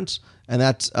parents, and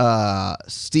that's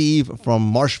Steve from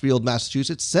Marshfield,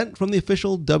 Massachusetts, sent from the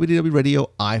official WDW Radio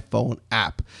iPhone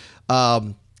app.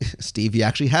 Steve, he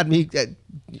actually had me.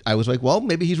 I was like, well,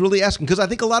 maybe he's really asking, because I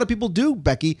think a lot of people do,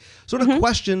 Becky, sort of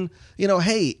question,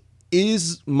 hey,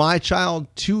 is my child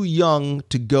too young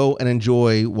to go and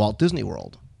enjoy Walt Disney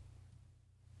World?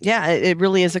 Yeah, it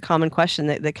really is a common question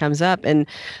that comes up. And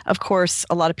of course,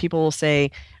 a lot of people will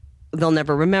say, they'll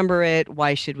never remember it.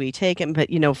 Why should we take him? But,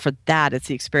 for that, it's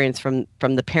the experience from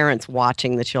the parents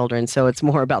watching the children. So it's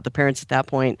more about the parents at that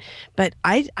point. But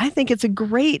I think it's a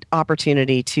great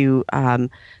opportunity to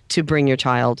bring your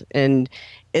child. And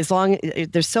as long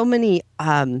there's so many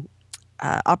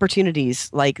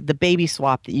opportunities like the baby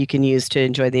swap that you can use to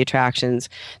enjoy the attractions.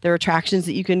 There are attractions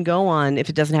that you can go on. If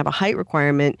it doesn't have a height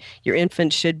requirement, your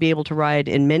infant should be able to ride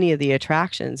in many of the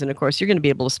attractions. And of course, you're going to be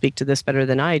able to speak to this better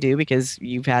than I do because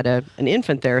you've had an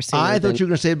infant there. I thought you were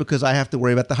going to say because I have to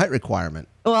worry about the height requirement.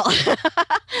 Well,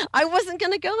 I wasn't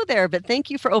going to go there, but thank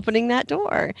you for opening that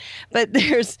door. But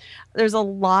there's a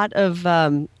lot of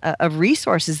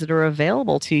resources that are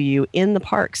available to you in the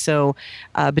park. So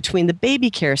between the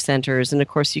baby care centers, and of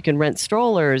course you can rent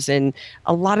strollers, and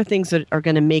a lot of things that are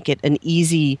going to make it an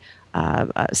easy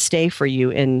stay for you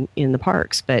in the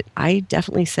parks. But I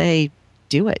definitely say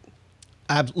do it.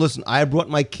 Listen, I brought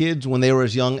my kids when they were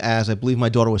as young as, I believe my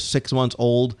daughter was 6 months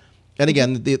old. And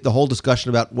again, the whole discussion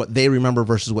about what they remember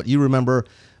versus what you remember.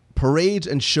 Parades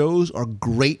and shows are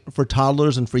great for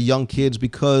toddlers and for young kids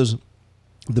because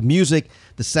the music,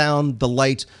 the sound, the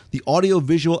lights, the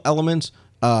audio-visual elements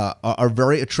are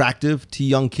very attractive to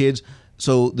young kids.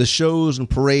 So the shows and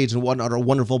parades and whatnot are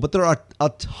wonderful, but there are a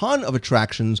ton of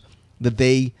attractions that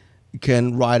they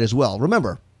can ride as well.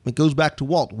 Remember, it goes back to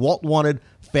Walt. Walt wanted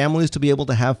families to be able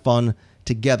to have fun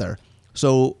together.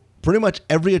 So pretty much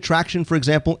every attraction, for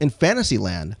example, in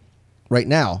Fantasyland right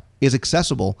now is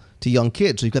accessible to young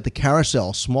kids. So you've got the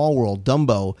Carousel, Small World,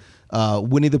 Dumbo,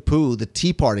 Winnie the Pooh, the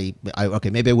Tea Party.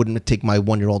 Maybe I wouldn't take my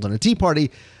 1-year-old on a tea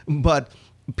party, but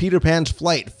Peter Pan's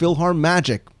Flight,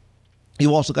 PhilharMagic.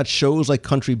 You also got shows like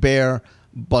Country Bear,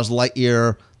 Buzz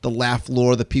Lightyear, The Laugh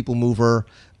Floor, The People Mover,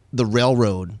 The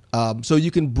Railroad. So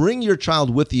you can bring your child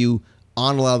with you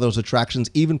on a lot of those attractions,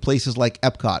 even places like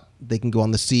Epcot. They can go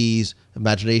on the Seas,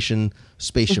 Imagination,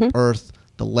 Spaceship Earth,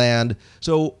 the Land.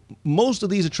 So most of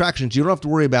these attractions, you don't have to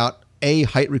worry about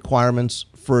height requirements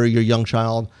for your young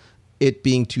child, it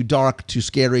being too dark, too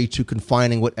scary, too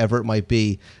confining, whatever it might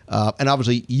be. And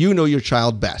obviously, you know your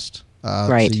child best.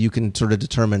 Right. So you can sort of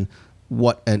determine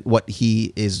what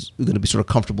he is going to be sort of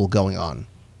comfortable going on.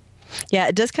 Yeah,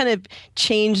 it does kind of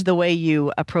change the way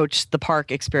you approach the park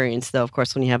experience, though, of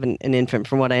course, when you have an infant,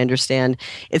 from what I understand.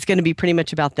 It's going to be pretty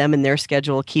much about them and their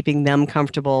schedule, keeping them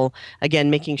comfortable, again,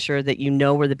 making sure that you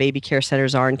know where the baby care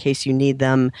centers are in case you need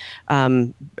them,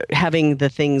 having the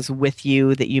things with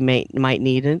you that you might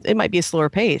need. And it might be a slower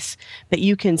pace, but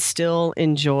you can still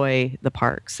enjoy the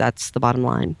parks. That's the bottom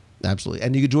line. Absolutely.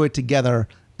 And you enjoy it together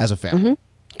as a family. Mm-hmm.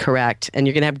 Correct. And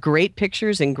you're going to have great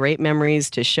pictures and great memories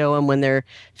to show them when they're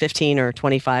 15 or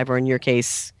 25, or in your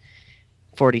case,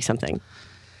 40-something.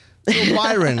 So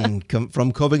Byron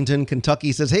from Covington,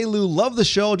 Kentucky says, hey, Lou, love the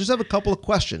show. Just have a couple of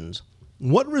questions.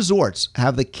 What resorts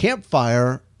have the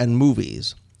campfire and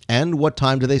movies? And what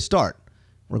time do they start?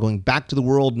 We're going back to the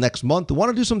world next month. We want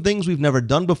to do some things we've never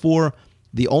done before.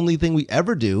 The only thing we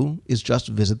ever do is just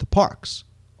visit the parks.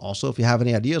 Also, if you have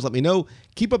any ideas, let me know.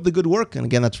 Keep up the good work. And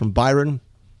again, that's from Byron.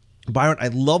 Byron, I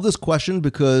love this question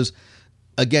because,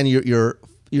 again, you're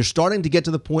starting to get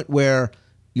to the point where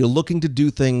you're looking to do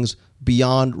things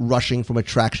beyond rushing from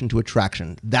attraction to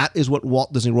attraction. That is what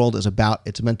Walt Disney World is about.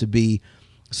 It's meant to be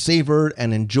savored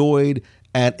and enjoyed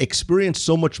and experience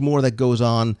so much more that goes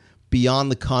on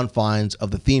beyond the confines of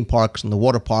the theme parks and the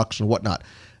water parks and whatnot.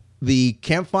 The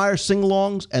campfire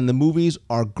sing-alongs and the movies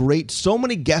are great. So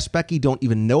many guests, Becky, don't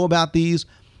even know about these.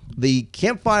 The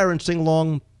campfire and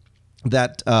sing-along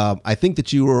that I think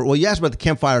that you asked about the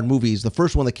campfire and movies. The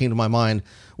first one that came to my mind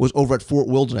was over at Fort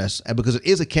Wilderness, and because it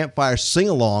is a campfire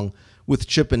sing-along with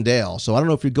Chip and Dale. So I don't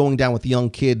know if you're going down with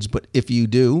young kids, but if you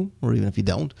do, or even if you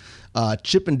don't,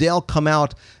 Chip and Dale come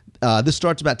out. This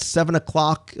starts about 7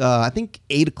 o'clock, I think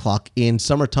 8 o'clock in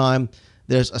summertime.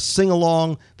 There's a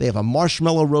sing-along. They have a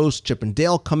marshmallow roast. Chip and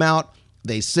Dale come out.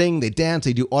 They sing, they dance,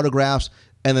 they do autographs,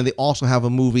 and then they also have a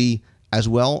movie as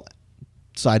well.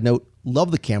 Side note,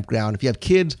 love the campground. If you have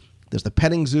kids, there's the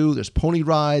petting zoo, there's pony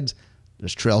rides,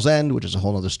 there's Trails End, which is a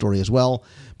whole other story as well.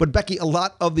 But Becky, a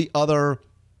lot of the other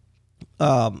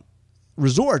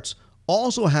resorts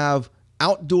also have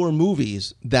outdoor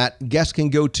movies that guests can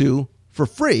go to for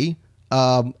free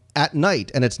at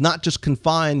night. And it's not just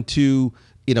confined to,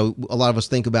 a lot of us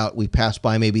think about, we pass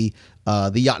by maybe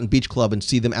the Yacht and Beach Club and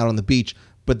see them out on the beach,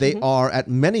 but they are at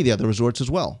many of the other resorts as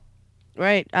well.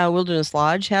 Right. Wilderness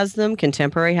Lodge has them.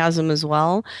 Contemporary has them as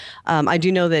well. I do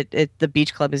know that at the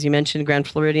Beach Club, as you mentioned, Grand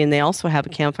Floridian, they also have a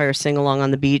campfire sing-along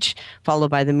on the beach,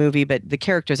 followed by the movie, but the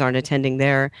characters aren't attending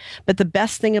there. But the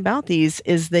best thing about these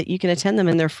is that you can attend them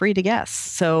and they're free to guests.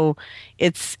 So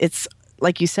it's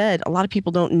like you said, a lot of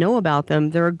people don't know about them.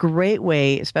 They're a great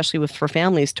way, especially for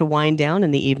families, to wind down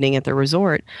in the evening at the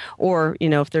resort. Or,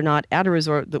 if they're not at a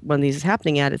resort that one of these is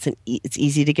happening at, it's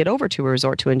easy to get over to a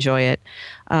resort to enjoy it.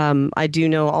 I do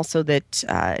know also that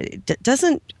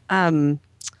doesn't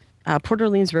Port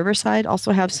Orleans Riverside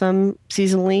also have some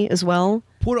seasonally as well?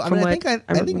 I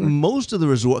think most of the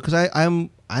resort, because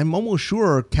I'm almost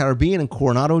sure Caribbean and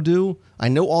Coronado do. I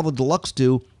know all the deluxe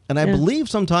do. And I believe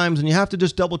sometimes, and you have to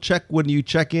just double check when you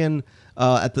check in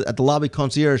at the lobby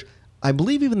concierge, I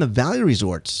believe even the Valley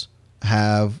Resorts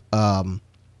have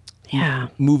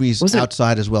movies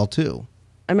outside as well too.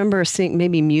 I remember seeing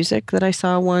maybe music that I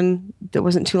saw one that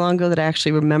wasn't too long ago that I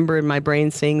actually remember in my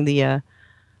brain seeing the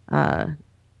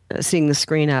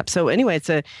screen up. So anyway, it's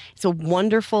a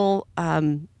wonderful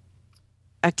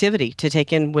activity to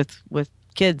take in with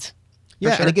kids.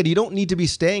 Yeah, sure. And again, you don't need to be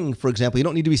staying, for example, at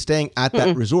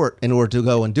that resort in order to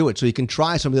go and do it. So you can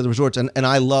try some of the other resorts. And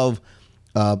I love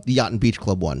the Yacht and Beach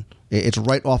Club one. It's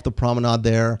right off the promenade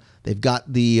there. They've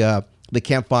got the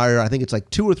campfire. I think it's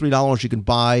like $2 or $3. You can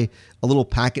buy a little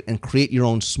packet and create your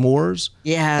own s'mores.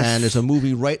 Yes. And there's a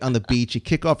movie right on the beach. You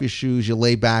kick off your shoes, you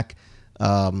lay back.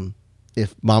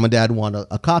 If mom and dad want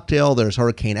a cocktail, there's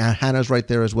Hurricane Hannah's right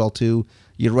there as well too.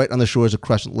 You're right on the shores of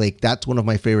Crescent Lake. That's one of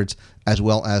my favorites, as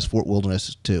well as Fort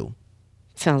Wilderness too.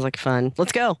 Sounds like fun.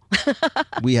 Let's go.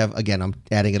 We have, again, I'm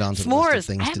adding it on to the list of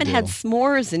things to do. I haven't had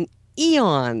s'mores in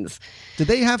eons. Did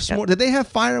they have s'mores? Did they have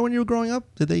fire when you were growing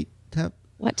up? Did they have?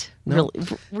 What? No.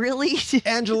 Really?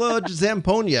 Angela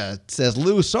Zamponia says,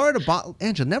 Lou, sorry to bother.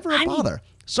 Angela, never a bother.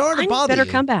 Sorry to bother better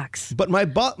you. Comebacks.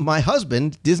 But my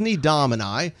husband, Disney Dom, and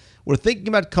I were thinking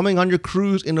about coming on your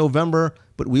cruise in November,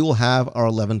 but we will have our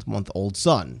 11-month-old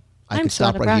son. I could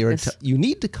stop right here. You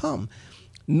need to come.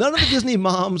 None of the Disney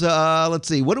moms, let's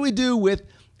see, what do we do with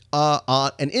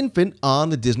an infant on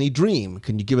the Disney Dream?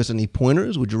 Can you give us any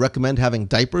pointers? Would you recommend having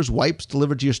diapers, wipes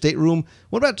delivered to your stateroom?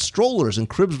 What about strollers and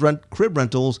crib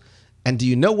rentals? And do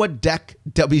you know what deck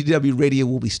WDW Radio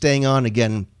will be staying on?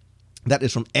 Again, that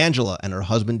is from Angela and her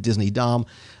husband, Disney Dom.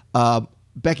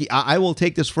 Becky, I will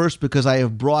take this first because I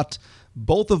have brought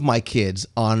both of my kids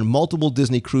on multiple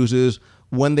Disney cruises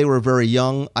when they were very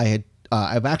young.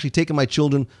 I've actually taken my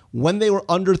children when they were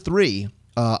under 3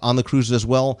 on the cruises as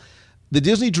well. The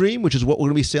Disney Dream, which is what we're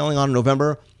going to be sailing on in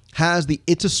November, has the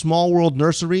It's a Small World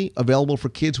nursery available for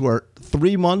kids who are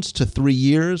 3 months to 3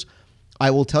 years.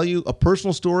 I will tell you a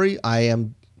personal story. I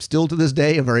am still to this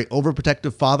day a very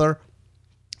overprotective father.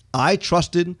 I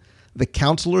trusted the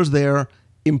counselors there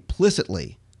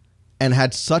implicitly and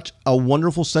had such a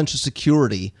wonderful sense of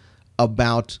security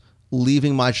about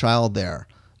leaving my child there.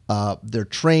 They're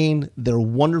trained. They're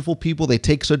wonderful people. They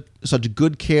take such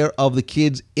good care of the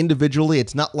kids individually.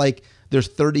 It's not like there's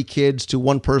 30 kids to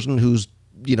one person who's,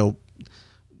 doing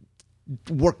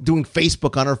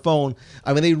Facebook on her phone.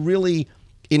 I mean, they really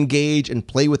engage and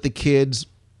play with the kids,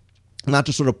 not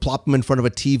just sort of plop them in front of a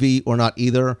TV or not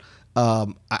either.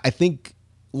 I think,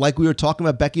 like we were talking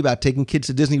about, Becky, about taking kids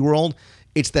to Disney World,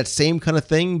 it's that same kind of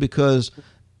thing because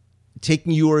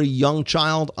taking your young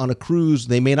child on a cruise,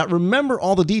 they may not remember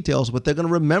all the details, but they're going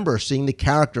to remember seeing the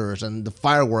characters and the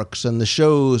fireworks and the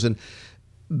shows, and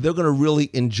they're going to really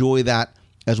enjoy that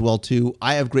as well too.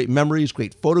 I have great memories,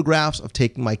 great photographs of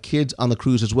taking my kids on the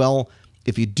cruise as well.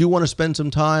 If you do want to spend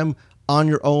some time on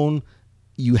your own,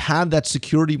 you have that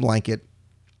security blanket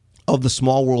of the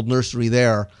Small World nursery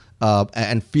there,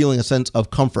 and feeling a sense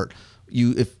of comfort.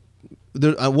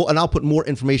 And I'll put more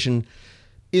information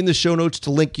in the show notes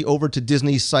to link you over to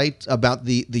Disney's site about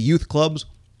the youth clubs.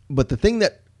 But the thing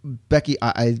that, Becky,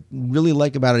 I really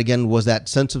like about it, again, was that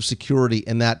sense of security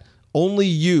and that only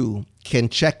you can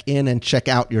check in and check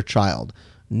out your child.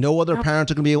 No other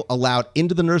parents are going to be allowed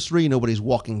into the nursery. Nobody's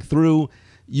walking through.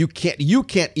 You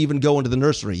can't even go into the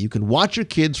nursery. You can watch your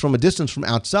kids from a distance from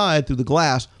outside through the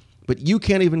glass, but you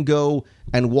can't even go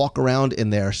and walk around in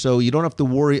there. So you don't have to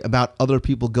worry about other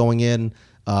people going in.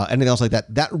 anything else like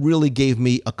that. That really gave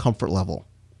me a comfort level.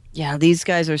 Yeah, these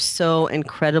guys are so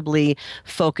incredibly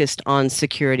focused on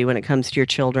security when it comes to your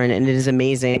children, and it is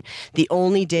amazing. The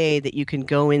only day that you can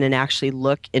go in and actually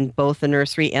look in both the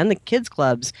nursery and the kids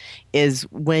clubs is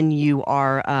when you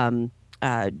are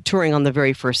touring on the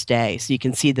very first day, so you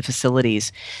can see the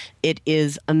facilities. It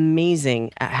is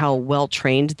amazing how well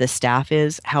trained the staff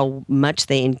is, how much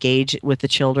they engage with the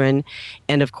children,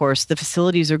 and of course the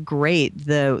facilities are great.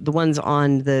 The ones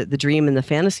on the Dream and the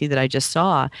Fantasy that I just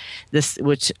saw,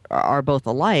 which are both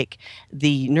alike,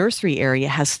 the nursery area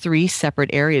has 3 separate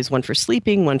areas: one for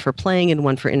sleeping, one for playing, and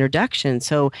one for introduction.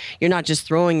 So you're not just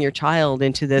throwing your child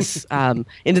into this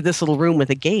into this little room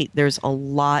with a gate. There's a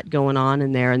lot going on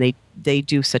in there, and they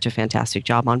do such a fantastic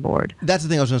job on board. That's the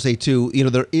thing I was going to say too.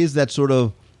 There is that sort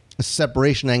of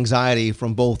separation anxiety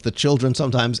from both the children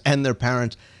sometimes and their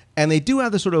parents. And they do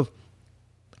have this sort of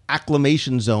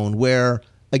acclimation zone where,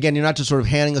 again, you're not just sort of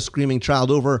handing a screaming child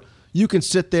over. You can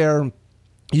sit there,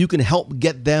 you can help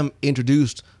get them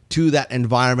introduced to that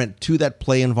environment, to that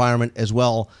play environment as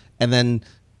well. And then,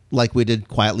 like we did,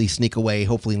 quietly sneak away,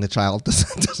 hopefully the child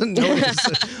doesn't notice.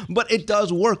 But it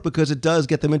does work because it does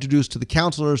get them introduced to the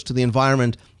counselors, to the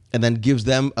environment, and then gives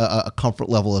them a comfort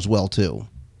level as well, too.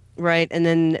 Right. And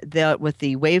then with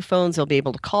the wave phones, they'll be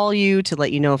able to call you to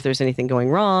let you know if there's anything going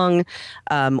wrong,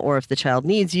 or if the child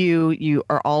needs you. You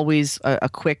are always a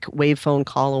quick wave phone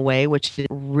call away, which is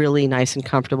really nice and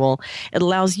comfortable. It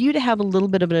allows you to have a little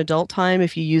bit of an adult time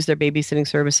if you use their babysitting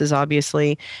services,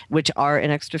 obviously, which are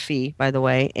an extra fee, by the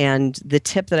way. And the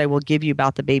tip that I will give you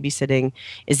about the babysitting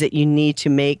is that you need to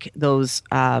make those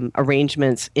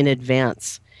arrangements in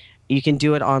advance. You can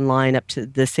do it online up to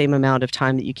the same amount of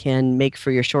time that you can make for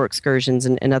your shore excursions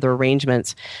and other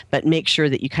arrangements, but make sure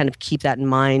that you kind of keep that in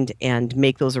mind and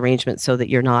make those arrangements so that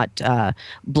you're not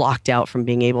blocked out from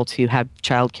being able to have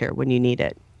childcare when you need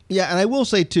it. Yeah, and I will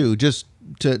say, too, just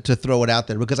to throw it out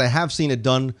there, because I have seen it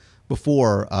done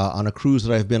before on a cruise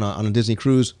that I've been on a Disney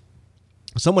cruise.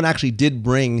 Someone actually did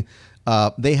bring,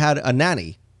 they had a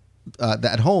nanny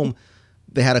at home.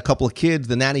 They had a couple of kids.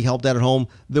 The nanny helped out at home.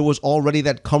 There was already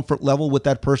that comfort level with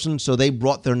that person, so they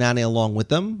brought their nanny along with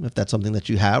them, if that's something that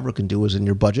you have or can do is in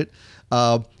your budget.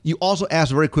 You also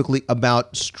asked very quickly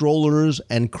about strollers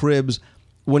and cribs.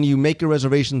 When you make your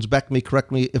reservations,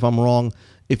 correct me if I'm wrong,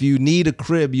 if you need a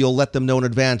crib, you'll let them know in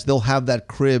advance. They'll have that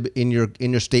crib in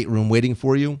your stateroom waiting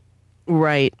for you.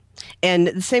 Right. And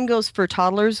the same goes for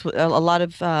toddlers. A lot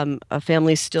of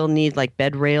families still need like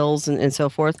bed rails and so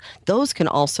forth. Those can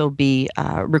also be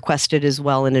requested as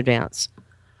well in advance.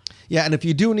 Yeah, and if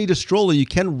you do need a stroller, you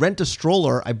can rent a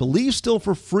stroller, I believe still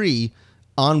for free,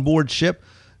 on board ship.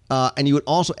 And you had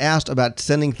also asked about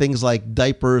sending things like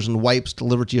diapers and wipes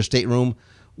delivered to your stateroom.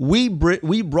 We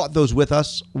brought those with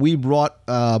us. We brought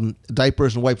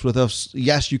diapers and wipes with us.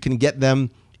 Yes, you can get them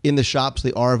in the shops.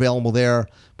 They are available there,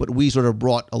 but we sort of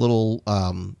brought a little,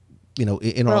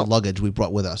 in our luggage we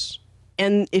brought with us.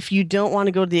 And if you don't want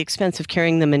to go to the expense of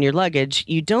carrying them in your luggage,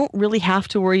 you don't really have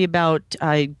to worry about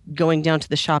going down to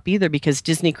the shop either, because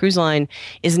Disney Cruise Line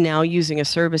is now using a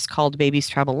service called Babies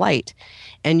Travel Light.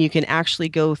 And you can actually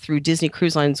go through Disney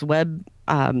Cruise Line's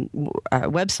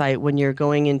website when you're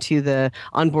going into the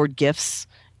onboard gifts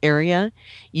area.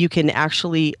 You can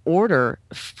actually order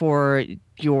for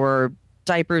your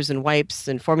diapers and wipes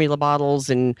and formula bottles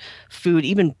and food,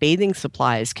 even bathing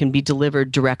supplies can be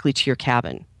delivered directly to your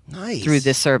cabin. Nice. Through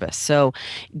this service. So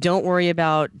don't worry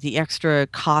about the extra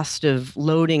cost of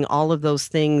loading all of those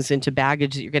things into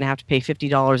baggage that you're going to have to pay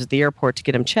 $50 at the airport to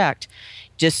get them checked.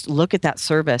 Just look at that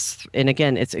service. And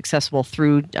again, it's accessible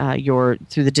through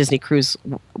the Disney Cruise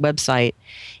website,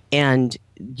 and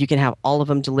you can have all of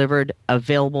them delivered,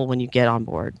 available when you get on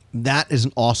board. That is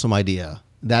an awesome idea.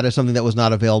 That is something that was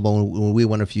not available when we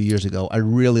went a few years ago. I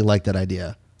really like that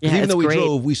idea. Yeah, even though we great.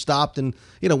 drove, we stopped and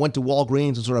went to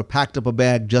Walgreens and sort of packed up a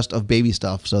bag just of baby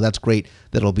stuff. So that's great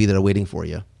that it'll be there waiting for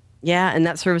you. Yeah, and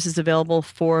that service is available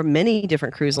for many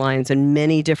different cruise lines and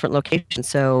many different locations.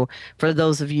 So for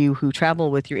those of you who travel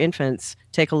with your infants,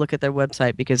 take a look at their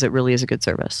website because it really is a good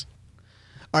service.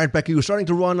 All right, Becky, we're starting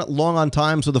to run long on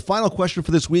time. So the final question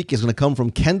for this week is going to come from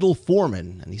Kendall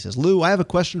Foreman. And he says, Lou, I have a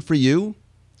question for you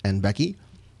and Becky.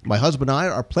 My husband and I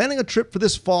are planning a trip for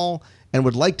this fall and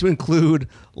would like to include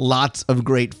lots of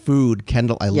great food.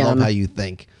 Kendall, I love how you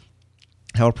think.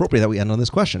 How appropriate that we end on this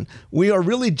question. We are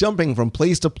really jumping from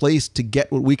place to place to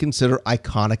get what we consider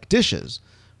iconic dishes.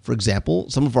 For example,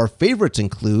 some of our favorites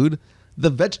include the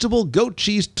vegetable goat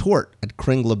cheese tort at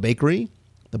Kringla Bakery,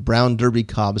 the brown derby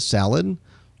Cobb salad,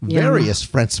 various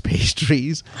French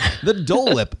pastries, the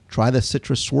Dole Whip, try the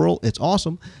citrus swirl, it's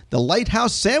awesome, the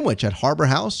Lighthouse sandwich at Harbor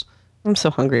House, I'm so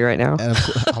hungry right now. And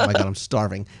oh my God, I'm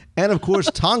starving. And of course,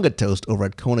 Tonga Toast over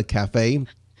at Kona Cafe.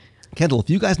 Kendall, if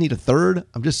you guys need a third,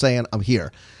 I'm just saying I'm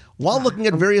here. While looking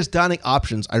at various dining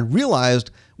options, I realized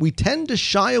we tend to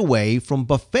shy away from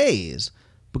buffets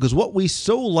because what we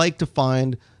so like to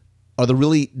find are the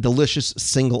really delicious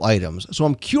single items. So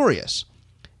I'm curious,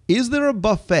 is there a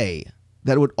buffet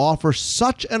that would offer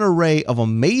such an array of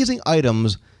amazing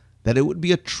items that it would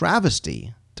be a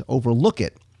travesty to overlook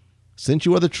it? Since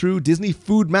you are the true Disney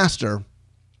food master,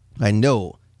 I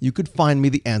know you could find me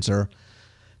the answer.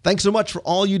 Thanks so much for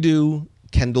all you do,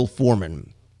 Kendall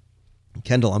Foreman.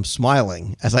 Kendall, I'm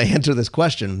smiling as I answer this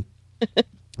question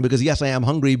because, yes, I am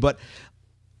hungry. But,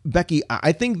 Becky,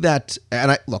 I think that,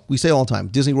 and look, we say all the time,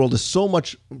 Disney World is so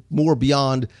much more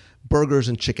beyond burgers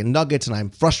and chicken nuggets, and I'm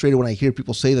frustrated when I hear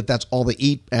people say that that's all they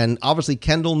eat. And obviously,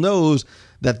 Kendall knows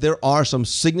that there are some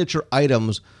signature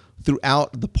items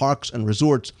throughout the parks and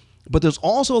resorts, but there's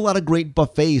also a lot of great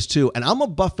buffets, too. And I'm a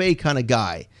buffet kind of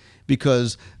guy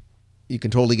because you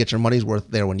can totally get your money's worth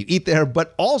there when you eat there,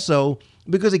 but also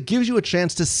because it gives you a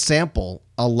chance to sample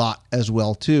a lot as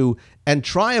well, too, and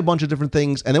try a bunch of different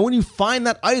things. And then when you find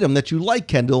that item that you like,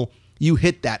 Kendall, you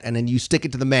hit that, and then you stick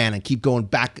it to the man and keep going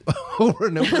back over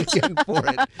and over again for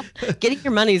it. Getting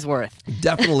your money's worth.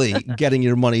 Definitely getting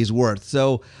your money's worth.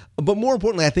 So, but more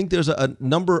importantly, I think there's a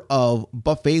number of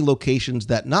buffet locations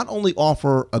that not only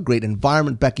offer a great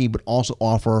environment, Becky, but also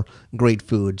offer great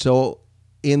food. So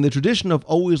in the tradition of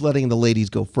always letting the ladies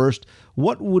go first,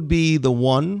 what would be the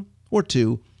one or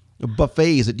two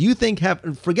buffets that you think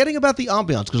have, forgetting about the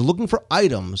ambiance, because looking for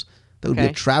items that would be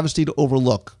a travesty to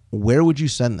overlook, where would you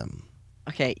send them?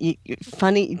 Okay,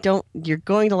 you're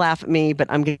going to laugh at me, but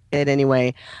I'm going to say it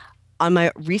anyway. On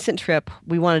my recent trip,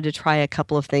 we wanted to try a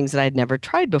couple of things that I'd never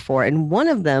tried before, and one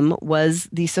of them was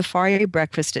the safari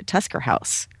breakfast at Tusker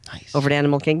House over at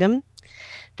Animal Kingdom.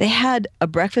 They had a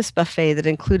breakfast buffet that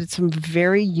included some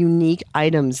very unique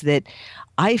items that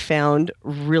I found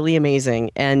really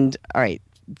amazing. And all right,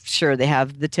 sure, they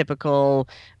have the typical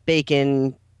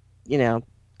bacon,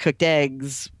 cooked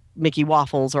eggs, Mickey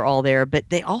waffles are all there, but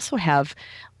they also have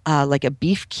like a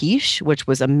beef quiche, which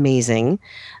was amazing,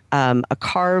 a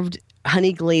carved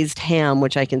honey glazed ham,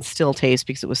 which I can still taste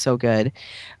because it was so good.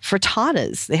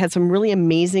 Frittatas. They had some really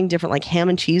amazing different like ham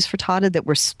and cheese frittata that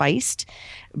were spiced,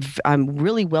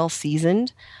 really well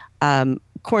seasoned.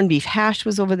 Corned beef hash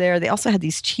was over there. They also had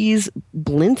these cheese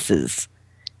blintzes.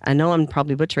 I know I'm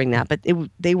probably butchering that, but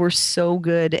they were so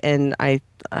good, and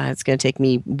it's going to take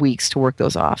me weeks to work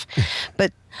those off.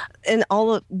 But and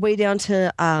all the way down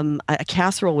to a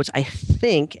casserole, which I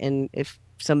think, and if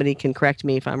somebody can correct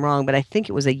me if I'm wrong, but I think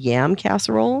it was a yam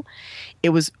casserole. It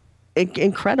was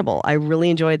incredible. I really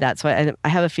enjoyed that. So I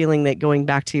have a feeling that going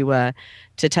back to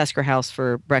Tusker House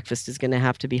for breakfast is going to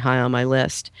have to be high on my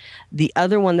list. The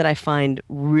other one that I find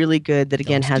really good that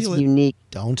again has unique.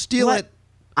 Don't steal it.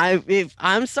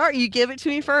 I'm sorry, you give it to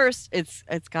me first. It's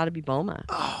got to be Boma.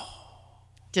 Oh,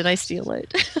 did I steal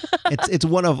it? it's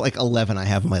one of like 11 I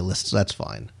have on my list, so that's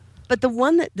fine. But the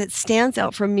one that stands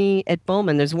out for me at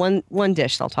Bowman, there's one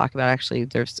dish I'll talk about. Actually,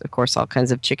 there's, of course, all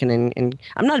kinds of chicken. And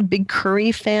I'm not a big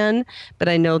curry fan, but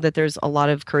I know that there's a lot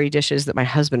of curry dishes that my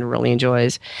husband really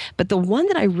enjoys. But the one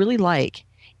that I really like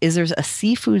is there's a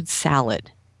seafood salad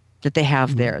that they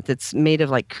have there that's made of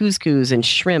like couscous and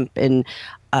shrimp and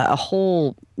a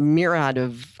whole myriad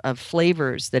of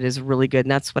flavors that is really good.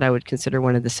 And that's what I would consider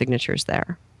one of the signatures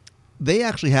there. They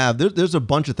actually have, there's a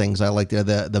bunch of things I like there.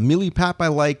 The mealy pap I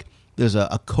like. There's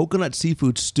a coconut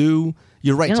seafood stew.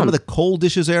 You're right. Some of the cold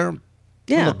dishes there.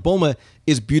 Yeah. Look, Boma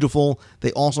is beautiful.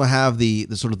 They also have the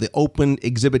sort of the open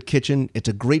exhibit kitchen. It's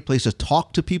a great place to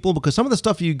talk to people because some of the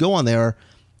stuff you go on there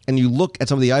and you look at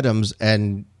some of the items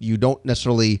and you don't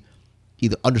necessarily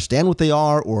either understand what they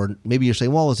are or maybe you're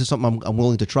saying, well, is this something I'm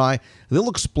willing to try? They'll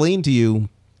explain to you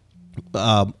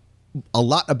a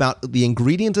lot about the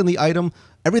ingredients in the item.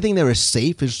 Everything there is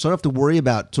safe. You just don't have to worry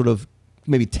about sort of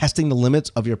maybe testing the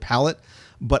limits of your palate.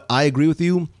 But I agree with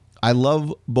you. I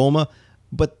love Boma.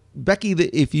 But Becky,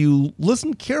 if you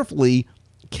listen carefully,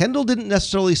 Kendall didn't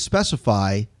necessarily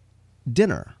specify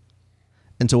dinner.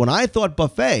 And so when I thought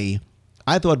buffet,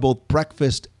 I thought both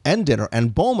breakfast and dinner.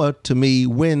 And Boma, to me,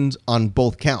 wins on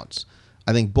both counts.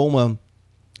 I think Boma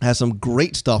has some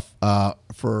great stuff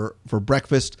for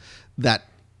breakfast that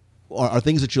are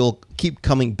things that you'll keep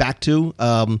coming back to.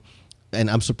 And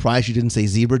I'm surprised you didn't say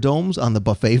zebra domes on the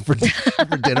buffet for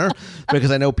dinner, because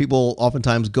I know people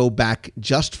oftentimes go back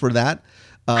just for that.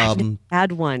 I've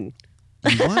had one.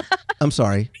 What? I'm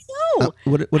sorry. No.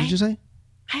 What did you say?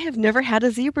 I have never had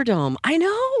a zebra dome. I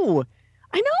know.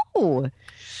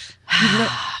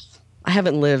 I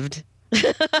haven't lived.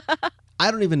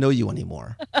 I don't even know you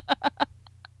anymore.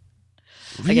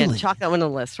 Really? Again, chalk that one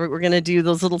on the list. We're going to do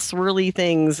those little swirly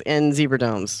things in zebra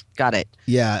domes. Got it.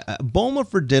 Yeah, Boma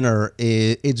for dinner,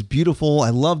 it's beautiful.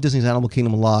 I love Disney's Animal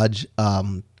Kingdom Lodge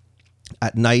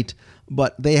at night,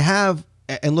 but they have,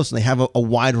 and listen, they have a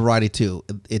wide variety too.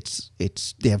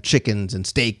 They have chickens and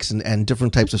steaks and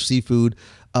different types of seafood.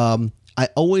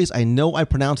 I know I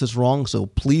pronounce this wrong, so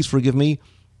please forgive me.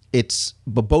 It's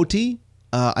baboti,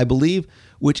 I believe,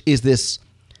 which is this,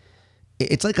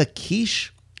 it's like a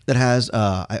quiche that has,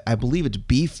 I believe it's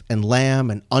beef and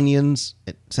lamb and onions.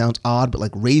 It sounds odd, but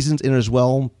like raisins in it as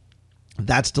well.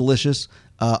 That's delicious.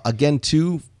 Again,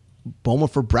 too, Boma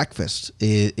for breakfast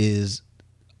is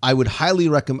I would highly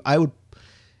recommend.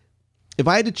 If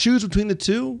I had to choose between the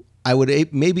two, I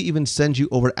would maybe even send you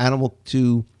over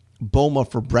to Boma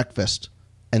for breakfast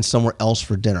and somewhere else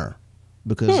for dinner,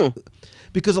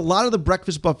 because a lot of the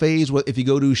breakfast buffets, if you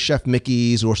go to Chef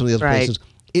Mickey's or some of the other places,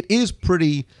 it is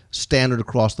pretty standard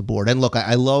across the board. And look,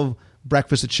 I love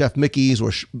breakfast at Chef Mickey's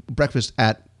or breakfast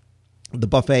at the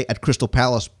buffet at Crystal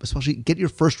Palace. Especially get your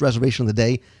first reservation of the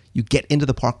day. You get into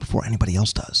the park before anybody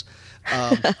else does.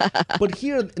 But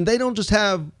here, they don't just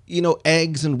have,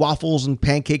 eggs and waffles and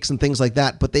pancakes and things like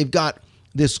that, but they've got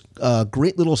this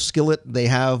great little skillet. They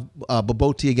have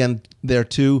baboti again there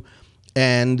too.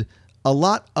 And a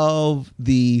lot of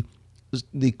the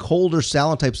colder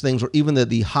salad types things, or even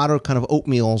the hotter kind of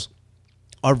oatmeals,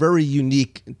 are very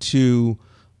unique to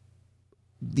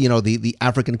the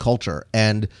African culture.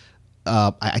 And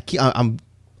I'm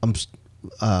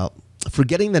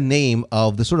forgetting the name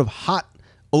of the sort of hot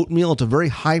oatmeal. It's a very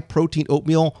high protein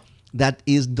oatmeal that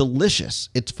is delicious.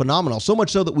 It's phenomenal. So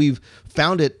much so that we've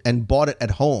found it and bought it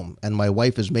at home, and my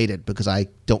wife has made it because I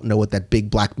don't know what that big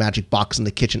black magic box in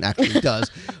the kitchen actually does.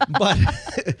 But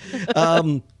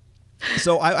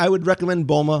so I would recommend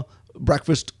Boma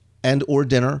breakfast and or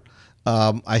dinner.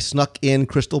 I snuck in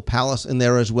Crystal Palace in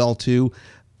there as well too.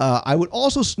 I would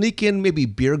also sneak in maybe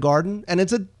Beer Garden, and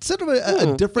it's a sort of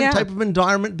a different type of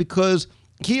environment, because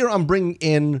here I'm bringing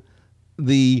in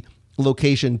the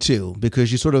location too,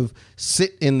 because you sort of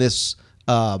sit in this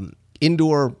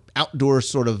indoor outdoor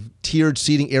sort of tiered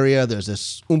seating area. There's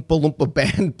this Oompa Loompa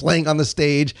band playing on the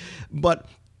stage, but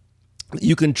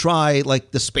you can try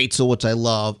like the Spätzle, which I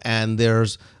love, and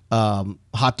there's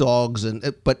hot dogs,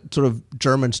 but sort of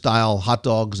German style hot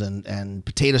dogs and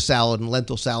potato salad and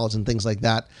lentil salads and things like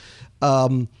that.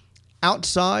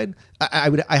 Outside,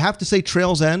 I have to say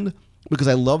Trails End, because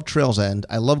I love Trails End.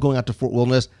 I love going out to Fort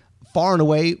Wilderness. Far and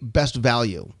away best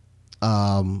value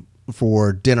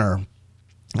for dinner,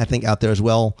 I think, out there as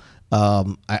well.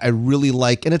 I really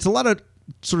like, and it's a lot of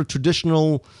sort of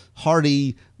traditional,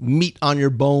 hearty meat on your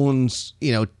bones,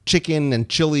 chicken and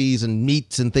chilies and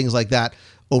meats and things like that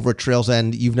over at Trails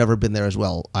End. You've never been there as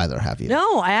well either, have you?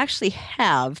 No, I actually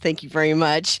have. Thank you very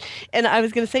much. And I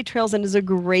was going to say Trails End is a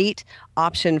great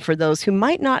option for those who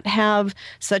might not have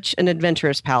such an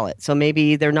adventurous palate. So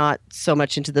maybe they're not so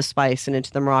much into the spice and into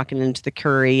the Moroccan and into the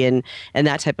curry and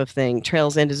that type of thing.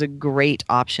 Trails End is a great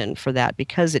option for that,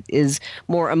 because it is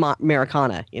more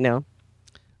Americana, They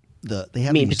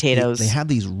have meat and potatoes. They have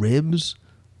these ribs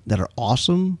that are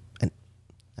awesome.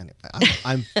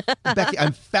 I'm Becky,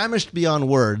 I'm famished beyond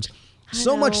words.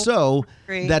 So much so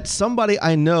that somebody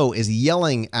I know is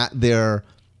yelling at their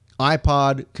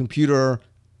iPod, computer,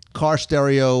 car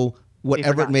stereo,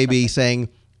 whatever it may be, saying,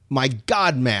 "My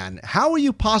God, man, how are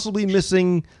you possibly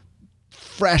missing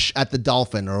Fresh at the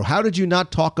Dolphin? Or how did you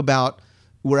not talk about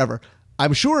wherever?"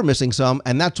 I'm sure we're missing some,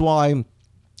 and that's why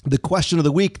the question of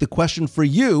the week, the question for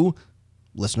you,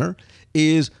 listener,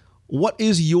 is what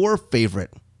is your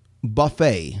favorite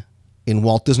buffet in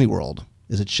Walt Disney World?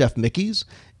 Is it Chef Mickey's?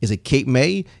 Is it Cape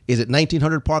May? Is it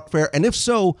 1900 Park Fair? And if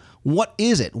so, what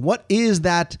is it? What is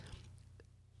that,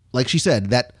 like she said,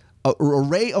 that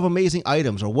array of amazing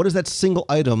items, or what is that single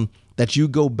item that you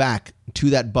go back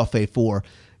to that buffet for?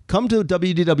 Come to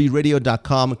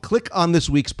WDWradio.com, click on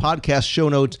this week's podcast show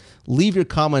notes, leave your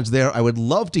comments there. I would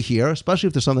love to hear, especially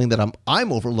if there's something that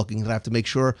I'm overlooking that I have to make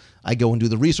sure I go and do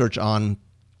the research on.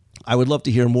 I would love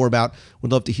to hear more about,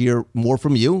 would love to hear more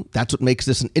from you. That's what makes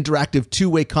this an interactive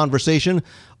two-way conversation.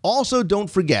 Also, don't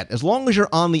forget, as long as you're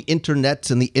on the internets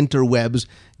and the interwebs,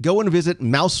 go and visit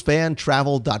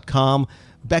mousefantravel.com.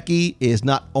 Becky is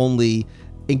not only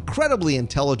incredibly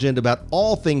intelligent about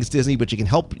all things Disney, but she can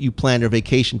help you plan your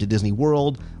vacation to Disney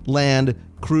World, land,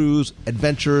 cruise,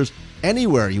 adventures,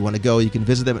 anywhere you want to go. You can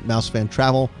visit them at Mousefan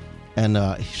Travel. And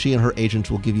she and her agents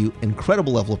will give you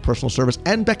incredible level of personal service,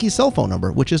 and Becky's cell phone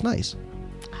number, which is nice.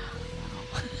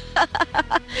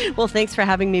 Well, thanks for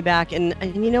having me back. And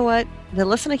you know what? The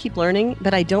lesson I keep learning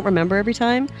that I don't remember every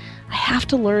time, I have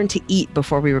to learn to eat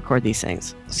before we record these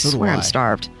things. I swear I'm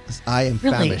starved. I am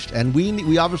famished. And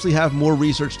we obviously have more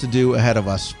research to do ahead of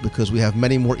us because we have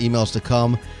many more emails to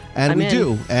come. And we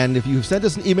do. And if you've sent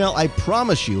us an email, I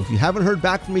promise you, if you haven't heard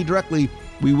back from me directly,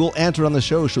 we will answer on the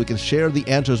show so we can share the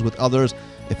answers with others.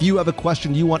 If you have a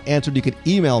question you want answered, you can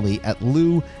email me at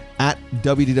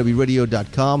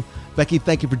lou@wdwradio.com. Becky,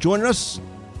 thank you for joining us.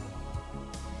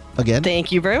 Again.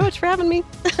 Thank you very much for having me.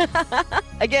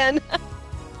 Again.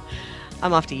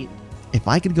 I'm off to eat. If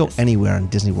I could go anywhere in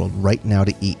Disney World right now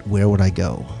to eat, where would I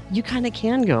go? You kind of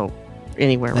can go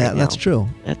anywhere right now. That's true.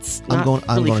 That's I'm not going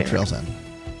really to Trails End.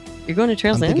 You're going to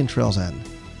Trails End? I'm thinking Trails End.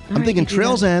 I'm thinking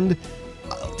Trails End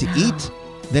to eat.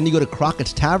 Then you go to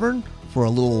Crockett's Tavern for a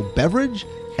little beverage.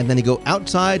 And then you go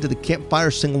outside to the campfire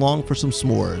sing-along for some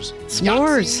s'mores.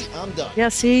 S'mores. Yahtzee, I'm done. Yeah,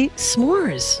 see?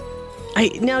 S'mores.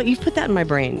 Now you've put that in my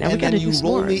brain. Now we got to do s'mores. And then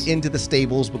you roll me into the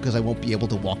stables because I won't be able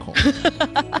to walk home.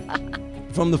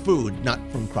 From the food, not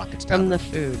from Crockett's Tavern. From the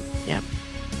food, yeah.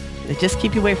 They just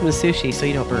keep you away from the sushi so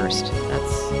you don't burst.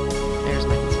 There's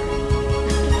my concern.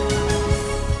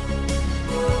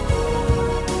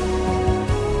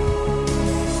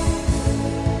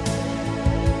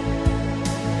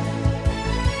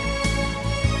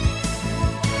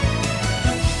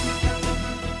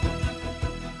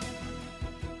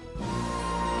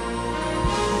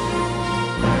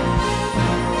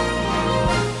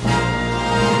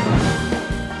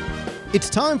 It's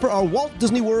time for our Walt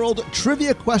Disney World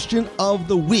Trivia Question of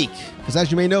the Week. Because as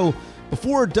you may know,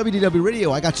 before WDW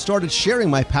Radio, I got started sharing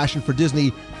my passion for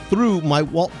Disney through my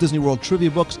Walt Disney World trivia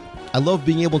books. I love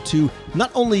being able to not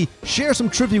only share some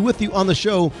trivia with you on the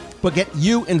show, but get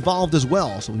you involved as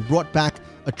well. So we brought back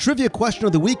a Trivia Question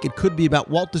of the Week. It could be about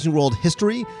Walt Disney World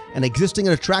history and existing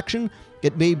an attraction.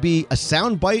 It may be a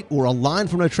sound bite or a line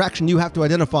from an attraction you have to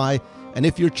identify. And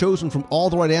if you're chosen from all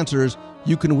the right answers,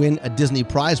 you can win a Disney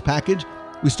prize package.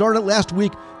 We started last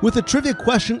week with a trivia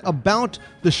question about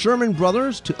the Sherman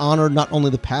Brothers to honor not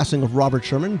only the passing of Robert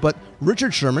Sherman, but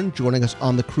Richard Sherman joining us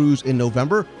on the cruise in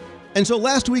November. And so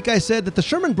last week I said that the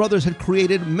Sherman Brothers had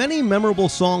created many memorable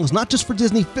songs, not just for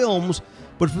Disney films,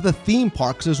 but for the theme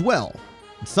parks as well.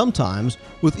 And sometimes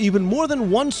with even more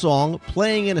than one song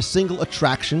playing in a single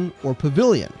attraction or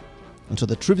pavilion. And so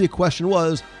the trivia question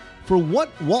was, for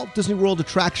what Walt Disney World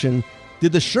attraction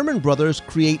did the Sherman Brothers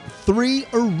create 3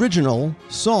 original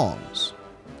songs?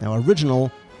 Now,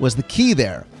 original was the key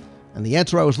there. And the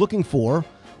answer I was looking for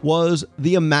was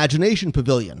the Imagination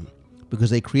Pavilion,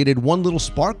 because they created One Little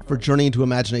Spark for Journey into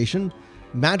Imagination,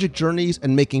 Magic Journeys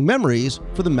and Making Memories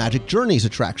for the Magic Journeys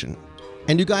attraction.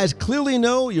 And you guys clearly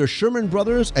know your Sherman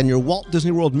Brothers and your Walt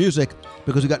Disney World music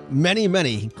because we got many,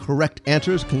 many correct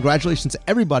answers. Congratulations to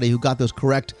everybody who got those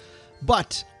correct.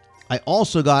 But I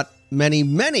also got many,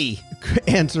 many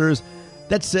answers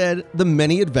that said The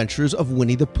Many Adventures of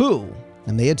Winnie the Pooh.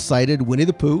 And they had cited Winnie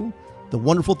the Pooh, The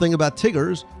Wonderful Thing About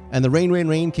Tiggers, and The Rain, Rain,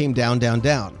 Rain Came Down, Down,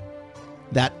 Down.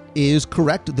 That is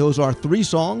correct. Those are 3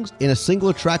 songs in a single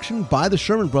attraction by the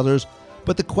Sherman Brothers,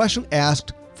 but the question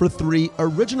asked for 3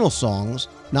 original songs,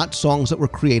 not songs that were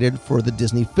created for the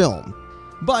Disney film.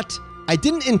 But I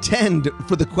didn't intend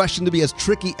for the question to be as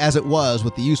tricky as it was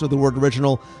with the use of the word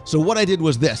original, so what I did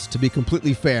was this, to be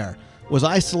completely fair, was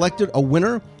I selected a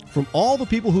winner from all the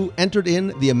people who entered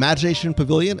in the Imagination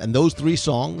Pavilion and those 3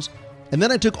 songs, and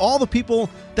then I took all the people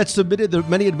that submitted The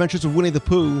Many Adventures of Winnie the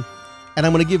Pooh, and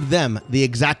I'm going to give them the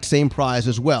exact same prize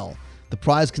as well. The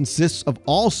prize consists of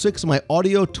all 6 of my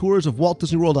audio tours of Walt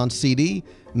Disney World on CD,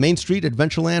 Main Street,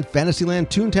 Adventureland, Fantasyland,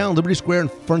 Toontown, Liberty Square, and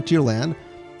Frontierland,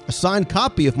 a signed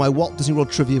copy of my Walt Disney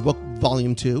World Trivia Book,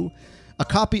 Volume 2, a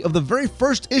copy of the very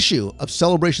first issue of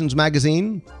Celebrations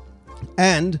magazine,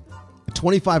 and a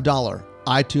 $25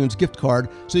 iTunes gift card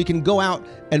so you can go out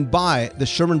and buy the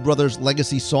Sherman Brothers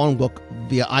Legacy Songbook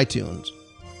via iTunes.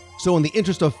 So in the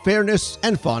interest of fairness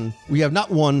and fun, we have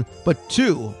not 1, but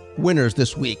 2 winners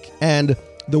this week. And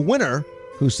the winner,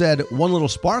 who said One Little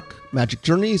Spark, Magic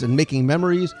Journeys, and Making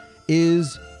Memories,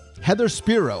 is Heather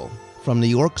Spiro from New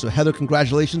York. So Heather,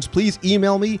 congratulations. Please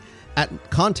email me at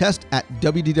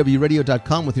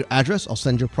contest@wdwradio.com with your address. I'll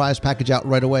send your prize package out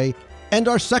right away. And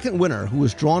our second winner, who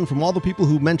was drawn from all the people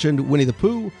who mentioned Winnie the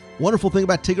Pooh, Wonderful Thing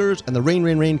About Tiggers, and The Rain,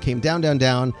 Rain, Rain Came Down, Down,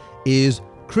 Down, is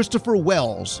Christopher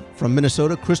Wells from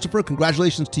Minnesota. Christopher,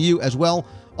 congratulations to you as well.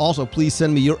 Also, please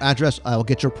send me your address. I will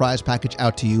get your prize package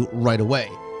out to you right away.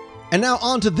 And now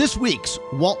on to this week's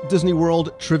Walt Disney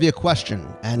World Trivia Question.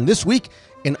 And this week,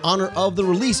 in honor of the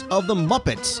release of The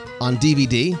Muppets on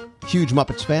DVD, huge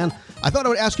Muppets fan, I thought I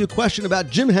would ask you a question about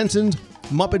Jim Henson's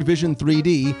Muppet Vision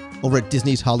 3D over at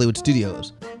Disney's Hollywood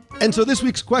Studios. And so this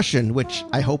week's question, which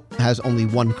I hope has only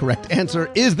one correct answer,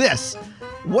 is this.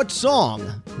 What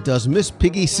song does Miss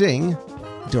Piggy sing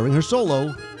during her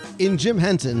solo in Jim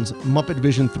Henson's Muppet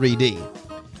Vision 3D?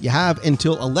 You have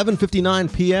until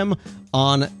 11:59 p.m.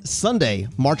 on Sunday,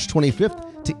 March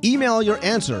 25th, to email your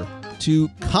answer to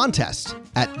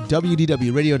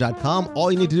contest@wdwradio.com.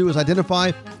 All you need to do is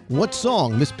identify what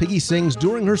song Miss Piggy sings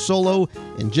during her solo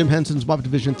in Jim Henson's Muppet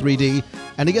Vision 3D.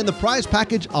 And again, the prize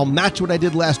package, I'll match what I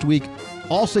did last week.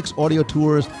 All 6 audio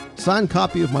tours, signed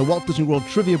copy of my Walt Disney World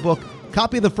trivia book,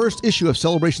 copy of the first issue of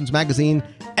Celebrations magazine,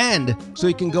 and so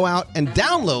you can go out and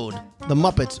download the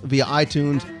Muppets via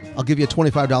iTunes. I'll give you a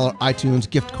 $25 iTunes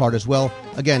gift card as well.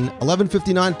 Again,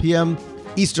 11:59 p.m.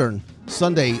 Eastern,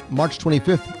 Sunday, March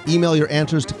 25th. Email your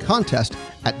answers to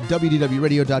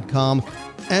contest@wdwradio.com.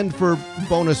 And for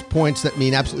bonus points that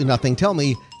mean absolutely nothing, tell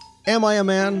me, am I a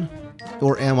man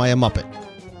or am I a Muppet?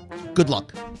 Good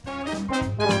luck.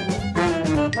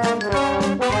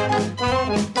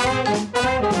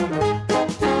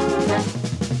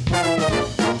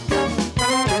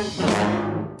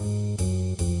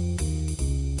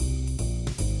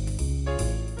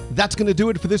 That's going to do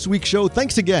it for this week's show.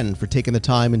 Thanks again for taking the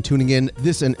time and tuning in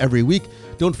this and every week.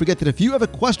 Don't forget that if you have a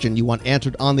question you want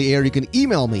answered on the air, you can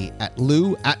email me at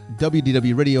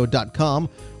lou@wdwradio.com.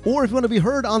 Or if you want to be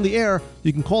heard on the air,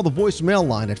 you can call the voicemail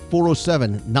line at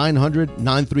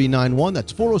 407-900-9391.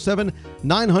 That's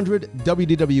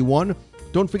 407-900-WDW1.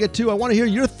 Don't forget, too, I want to hear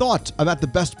your thoughts about the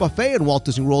best buffet in Walt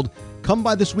Disney World. Come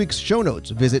by this week's show notes.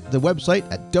 Visit the website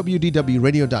at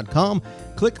wdwradio.com.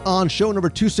 Click on show number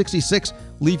 266.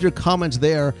 Leave your comments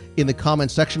there in the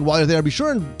comments section. While you're there, be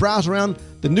sure and browse around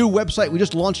the new website. We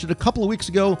just launched it a couple of weeks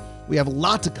ago. We have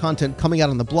lots of content coming out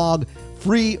on the blog,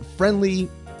 free, friendly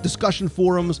discussion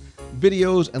forums,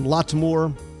 videos, and lots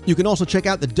more. You can also check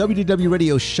out the WDW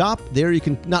Radio shop. There you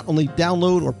can not only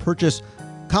download or purchase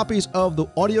copies of the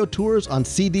audio tours on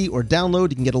CD or download.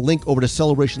 You can get a link over to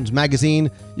Celebrations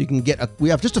magazine. You can get we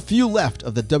have just a few left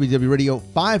of the WDW Radio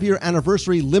 5-year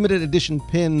anniversary limited edition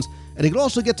pins. And you can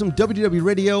also get some WDW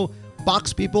Radio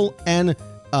box people and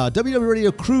WDW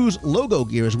Radio Cruise logo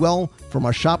gear as well from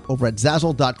our shop over at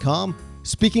Zazzle.com.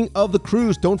 Speaking of the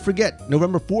cruise, don't forget,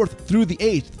 November 4th through the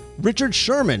 8th, Richard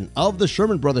Sherman of the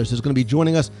Sherman Brothers is going to be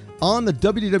joining us on the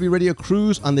WDW Radio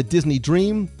Cruise on the Disney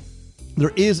Dream.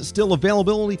 There is still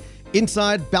availability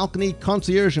inside, balcony,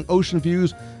 concierge, and ocean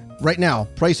views. Right now,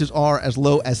 prices are as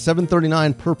low as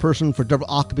 $739 per person for double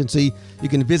occupancy. You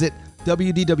can visit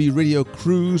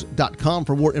wdwradiocruise.com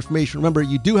for more information. Remember,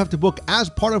 you do have to book as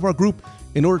part of our group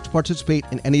in order to participate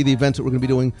in any of the events that we're going to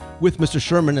be doing with Mr.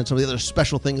 Sherman and some of the other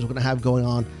special things we're going to have going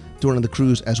on during the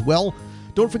cruise as well.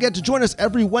 Don't forget to join us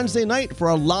every Wednesday night for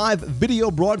our live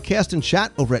video broadcast and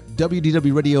chat over at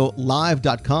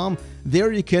wdwradiolive.com.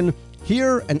 There you can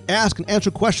hear and ask and answer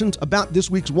questions about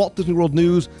this week's Walt Disney World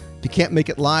news. If you can't make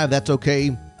it live, that's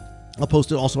okay. I'll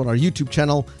post it also on our YouTube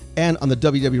channel and on the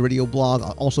WDW Radio blog.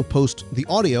 I'll also post the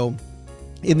audio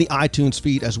in the iTunes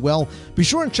feed as well. Be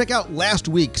sure and check out last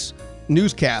week's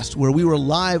newscast where we were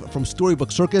live from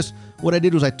Storybook Circus. What I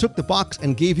did was I took the box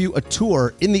and gave you a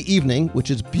tour in the evening, which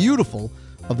is beautiful,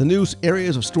 of the new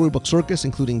areas of Storybook Circus,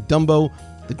 including Dumbo,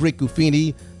 the Great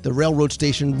Goofini, the railroad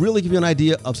station. Really give you an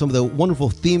idea of some of the wonderful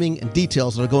theming and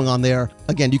details that are going on there.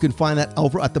 Again, you can find that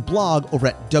over at the blog over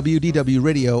at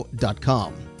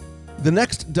wdwradio.com. The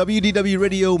next WDW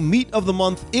Radio Meet of the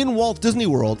Month in Walt Disney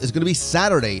World is going to be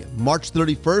Saturday, March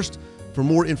 31st. For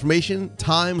more information,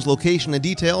 times, location, and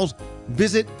details,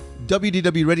 visit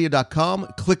wdwradio.com.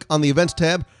 Click on the events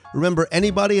tab. Remember,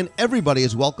 anybody and everybody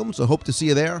is welcome, so hope to see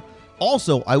you there.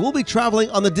 Also, I will be traveling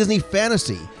on the Disney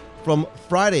Fantasy from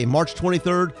Friday, March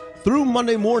 23rd through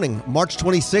Monday morning, March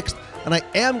 26th, and I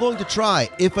am going to try,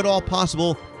 if at all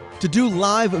possible, to do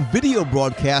live video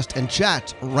broadcast and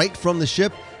chats right from the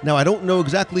ship. Now, I don't know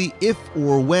exactly if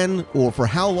or when or for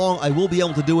how long I will be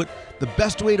able to do it. The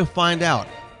best way to find out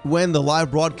when the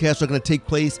live broadcasts are going to take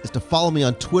place is to follow me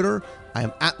on Twitter. I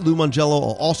am at Lou Mongello.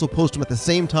 I'll also post them at the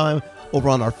same time over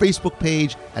on our Facebook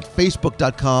page at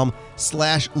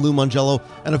facebook.com/Lou Mongello.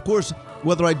 And of course,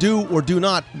 whether I do or do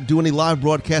not do any live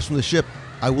broadcasts from the ship,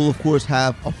 I will, of course,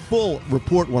 have a full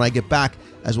report when I get back,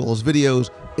 as well as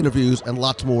videos, interviews, and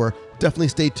lots more. Definitely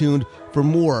stay tuned for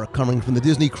more coming from the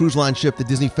Disney Cruise Line ship, the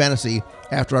Disney Fantasy,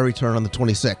 after I return on the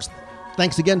 26th.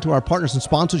 Thanks again to our partners and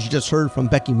sponsors. You just heard from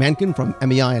Becky Mankin from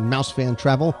MEI and Mouse Fan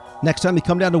Travel. Next time you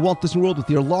come down to Walt Disney World with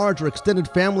your large or extended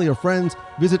family or friends,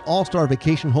 visit All-Star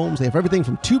Vacation Homes. They have everything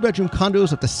from 2-bedroom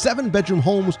condos up to 7-bedroom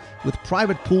homes with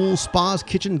private pools, spas,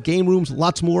 kitchen, game rooms,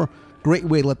 lots more. Great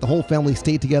way to let the whole family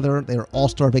stay together. They are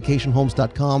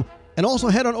allstarvacationhomes.com. And also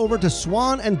head on over to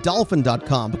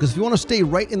swananddolphin.com, because if you want to stay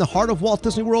right in the heart of Walt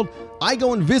Disney World, I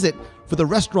go and visit for the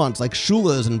restaurants like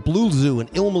Shula's and Blue Zoo and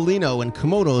Il Molino and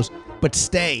Komodo's, but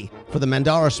stay for the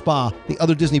Mandara Spa, the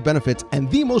other Disney benefits, and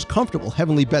the most comfortable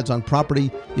Heavenly Beds on property.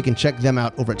 You can check them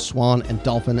out over at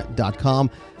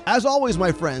swananddolphin.com. As always,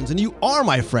 my friends, and you are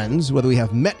my friends, whether we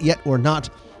have met yet or not,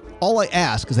 all I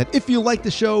ask is that if you like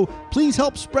the show, please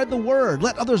help spread the word.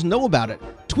 Let others know about it.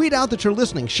 Tweet out that you're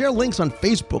listening. Share links on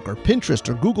Facebook or Pinterest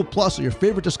or Google Plus or your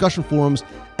favorite discussion forums.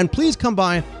 And please come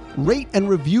by, rate and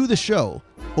review the show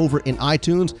over in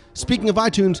iTunes. Speaking of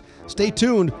iTunes, stay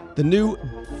tuned. The new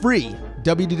free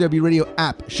WDW Radio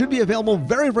app should be available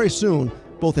very, very soon,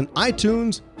 both in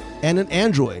iTunes and in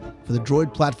Android for the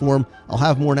Droid platform. I'll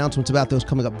have more announcements about those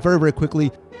coming up very, very quickly.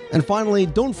 And finally,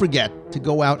 don't forget to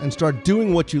go out and start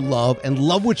doing what you love and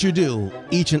love what you do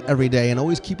each and every day. And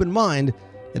always keep in mind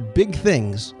that big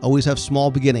things always have small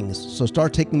beginnings. So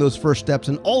start taking those first steps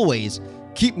and always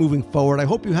keep moving forward. I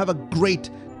hope you have a great,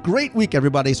 great week,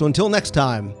 everybody. So until next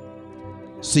time,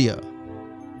 see ya.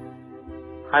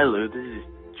 Hi, Lou. This is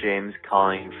James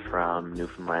calling from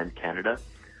Newfoundland, Canada.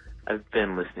 I've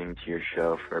been listening to your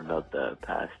show for about the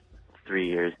past 3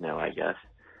 years now, I guess.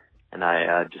 And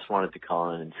I just wanted to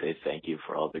call in and say thank you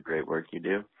for all the great work you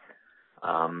do.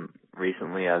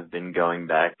 Recently, I've been going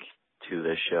back to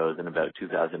the shows in about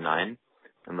 2009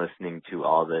 and listening to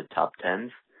all the top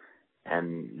 10s,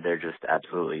 and they're just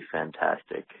absolutely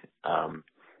fantastic.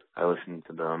 I listen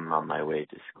to them on my way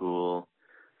to school,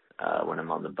 when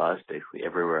I'm on the bus, basically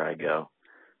everywhere I go.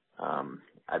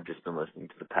 I've just been listening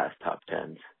to the past top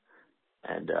 10s.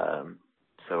 And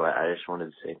so I just wanted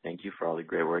to say thank you for all the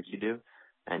great work you do,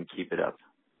 and keep it up.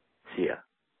 See ya.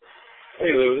 Hey,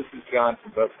 Lou, this is John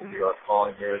from Western New York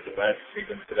calling here at the Magic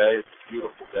Kingdom today. It's a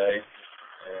beautiful day,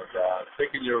 and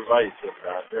taking your advice,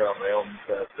 here on my own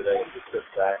today, just sit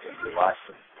back and relax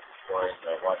and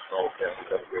watching all the families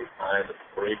have a great time. The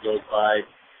parade goes by.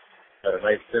 Got a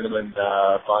nice cinnamon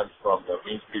bun from the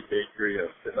Main Street Bakery. I'm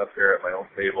sitting up here at my own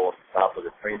table at the top of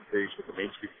the train station, the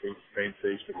Main Street train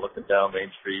station, looking down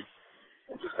Main Street,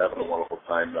 and just having a wonderful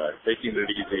time, taking it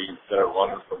easy instead of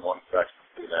running from one section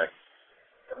to the next,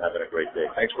 and having a great day.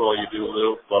 Thanks for all you do,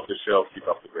 Lou. Love the show. Keep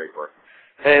up the great work.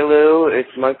 Hey, Lou. It's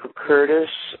Michael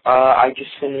Curtis. I just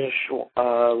finished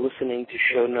listening to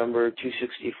show number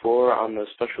 264 on the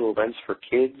special events for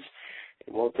kids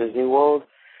in Walt Disney World,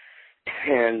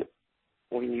 and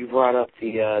when you brought up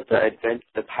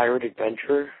the Pirate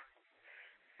Adventure,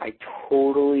 I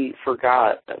totally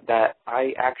forgot that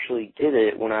I actually did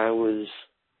it when I was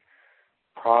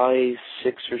probably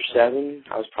 6 or 7.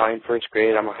 I was probably in first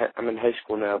grade. I'm in high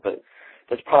school now, but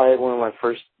that's probably one of my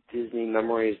first Disney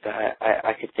memories that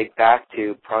I could think back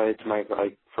to. Probably to my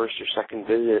first or second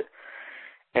visit,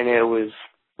 and it was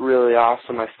really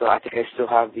awesome. I think I still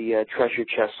have the treasure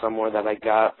chest somewhere that I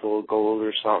got full of gold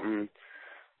or something.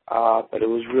 But it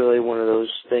was really one of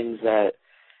those things that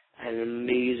had an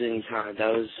amazing time.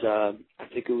 That was, I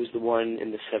think it was the one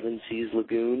in the Seven Seas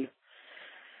Lagoon.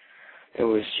 It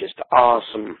was just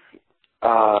awesome.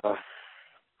 I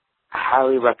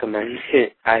highly recommend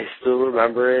it. I still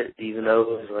remember it, even though it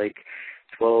was like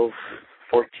 12,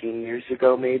 14 years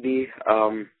ago maybe.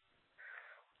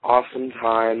 Awesome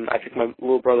time. I think my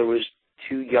little brother was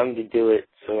too young to do it,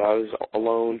 so I was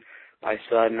alone. I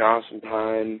still had an awesome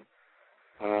time.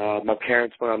 My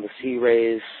parents went on the sea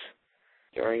race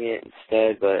during it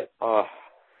instead, but one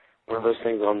of those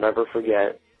things I'll never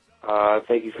forget.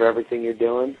 Thank you for everything you're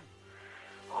doing.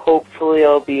 Hopefully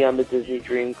I'll be on the Disney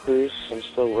Dream Cruise. I'm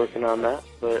still working on that,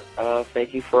 but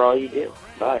thank you for all you do.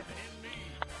 Bye.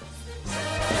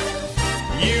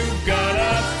 You've got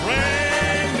a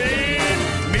friend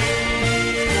in me.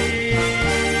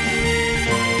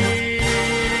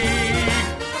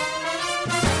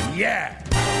 Yeah.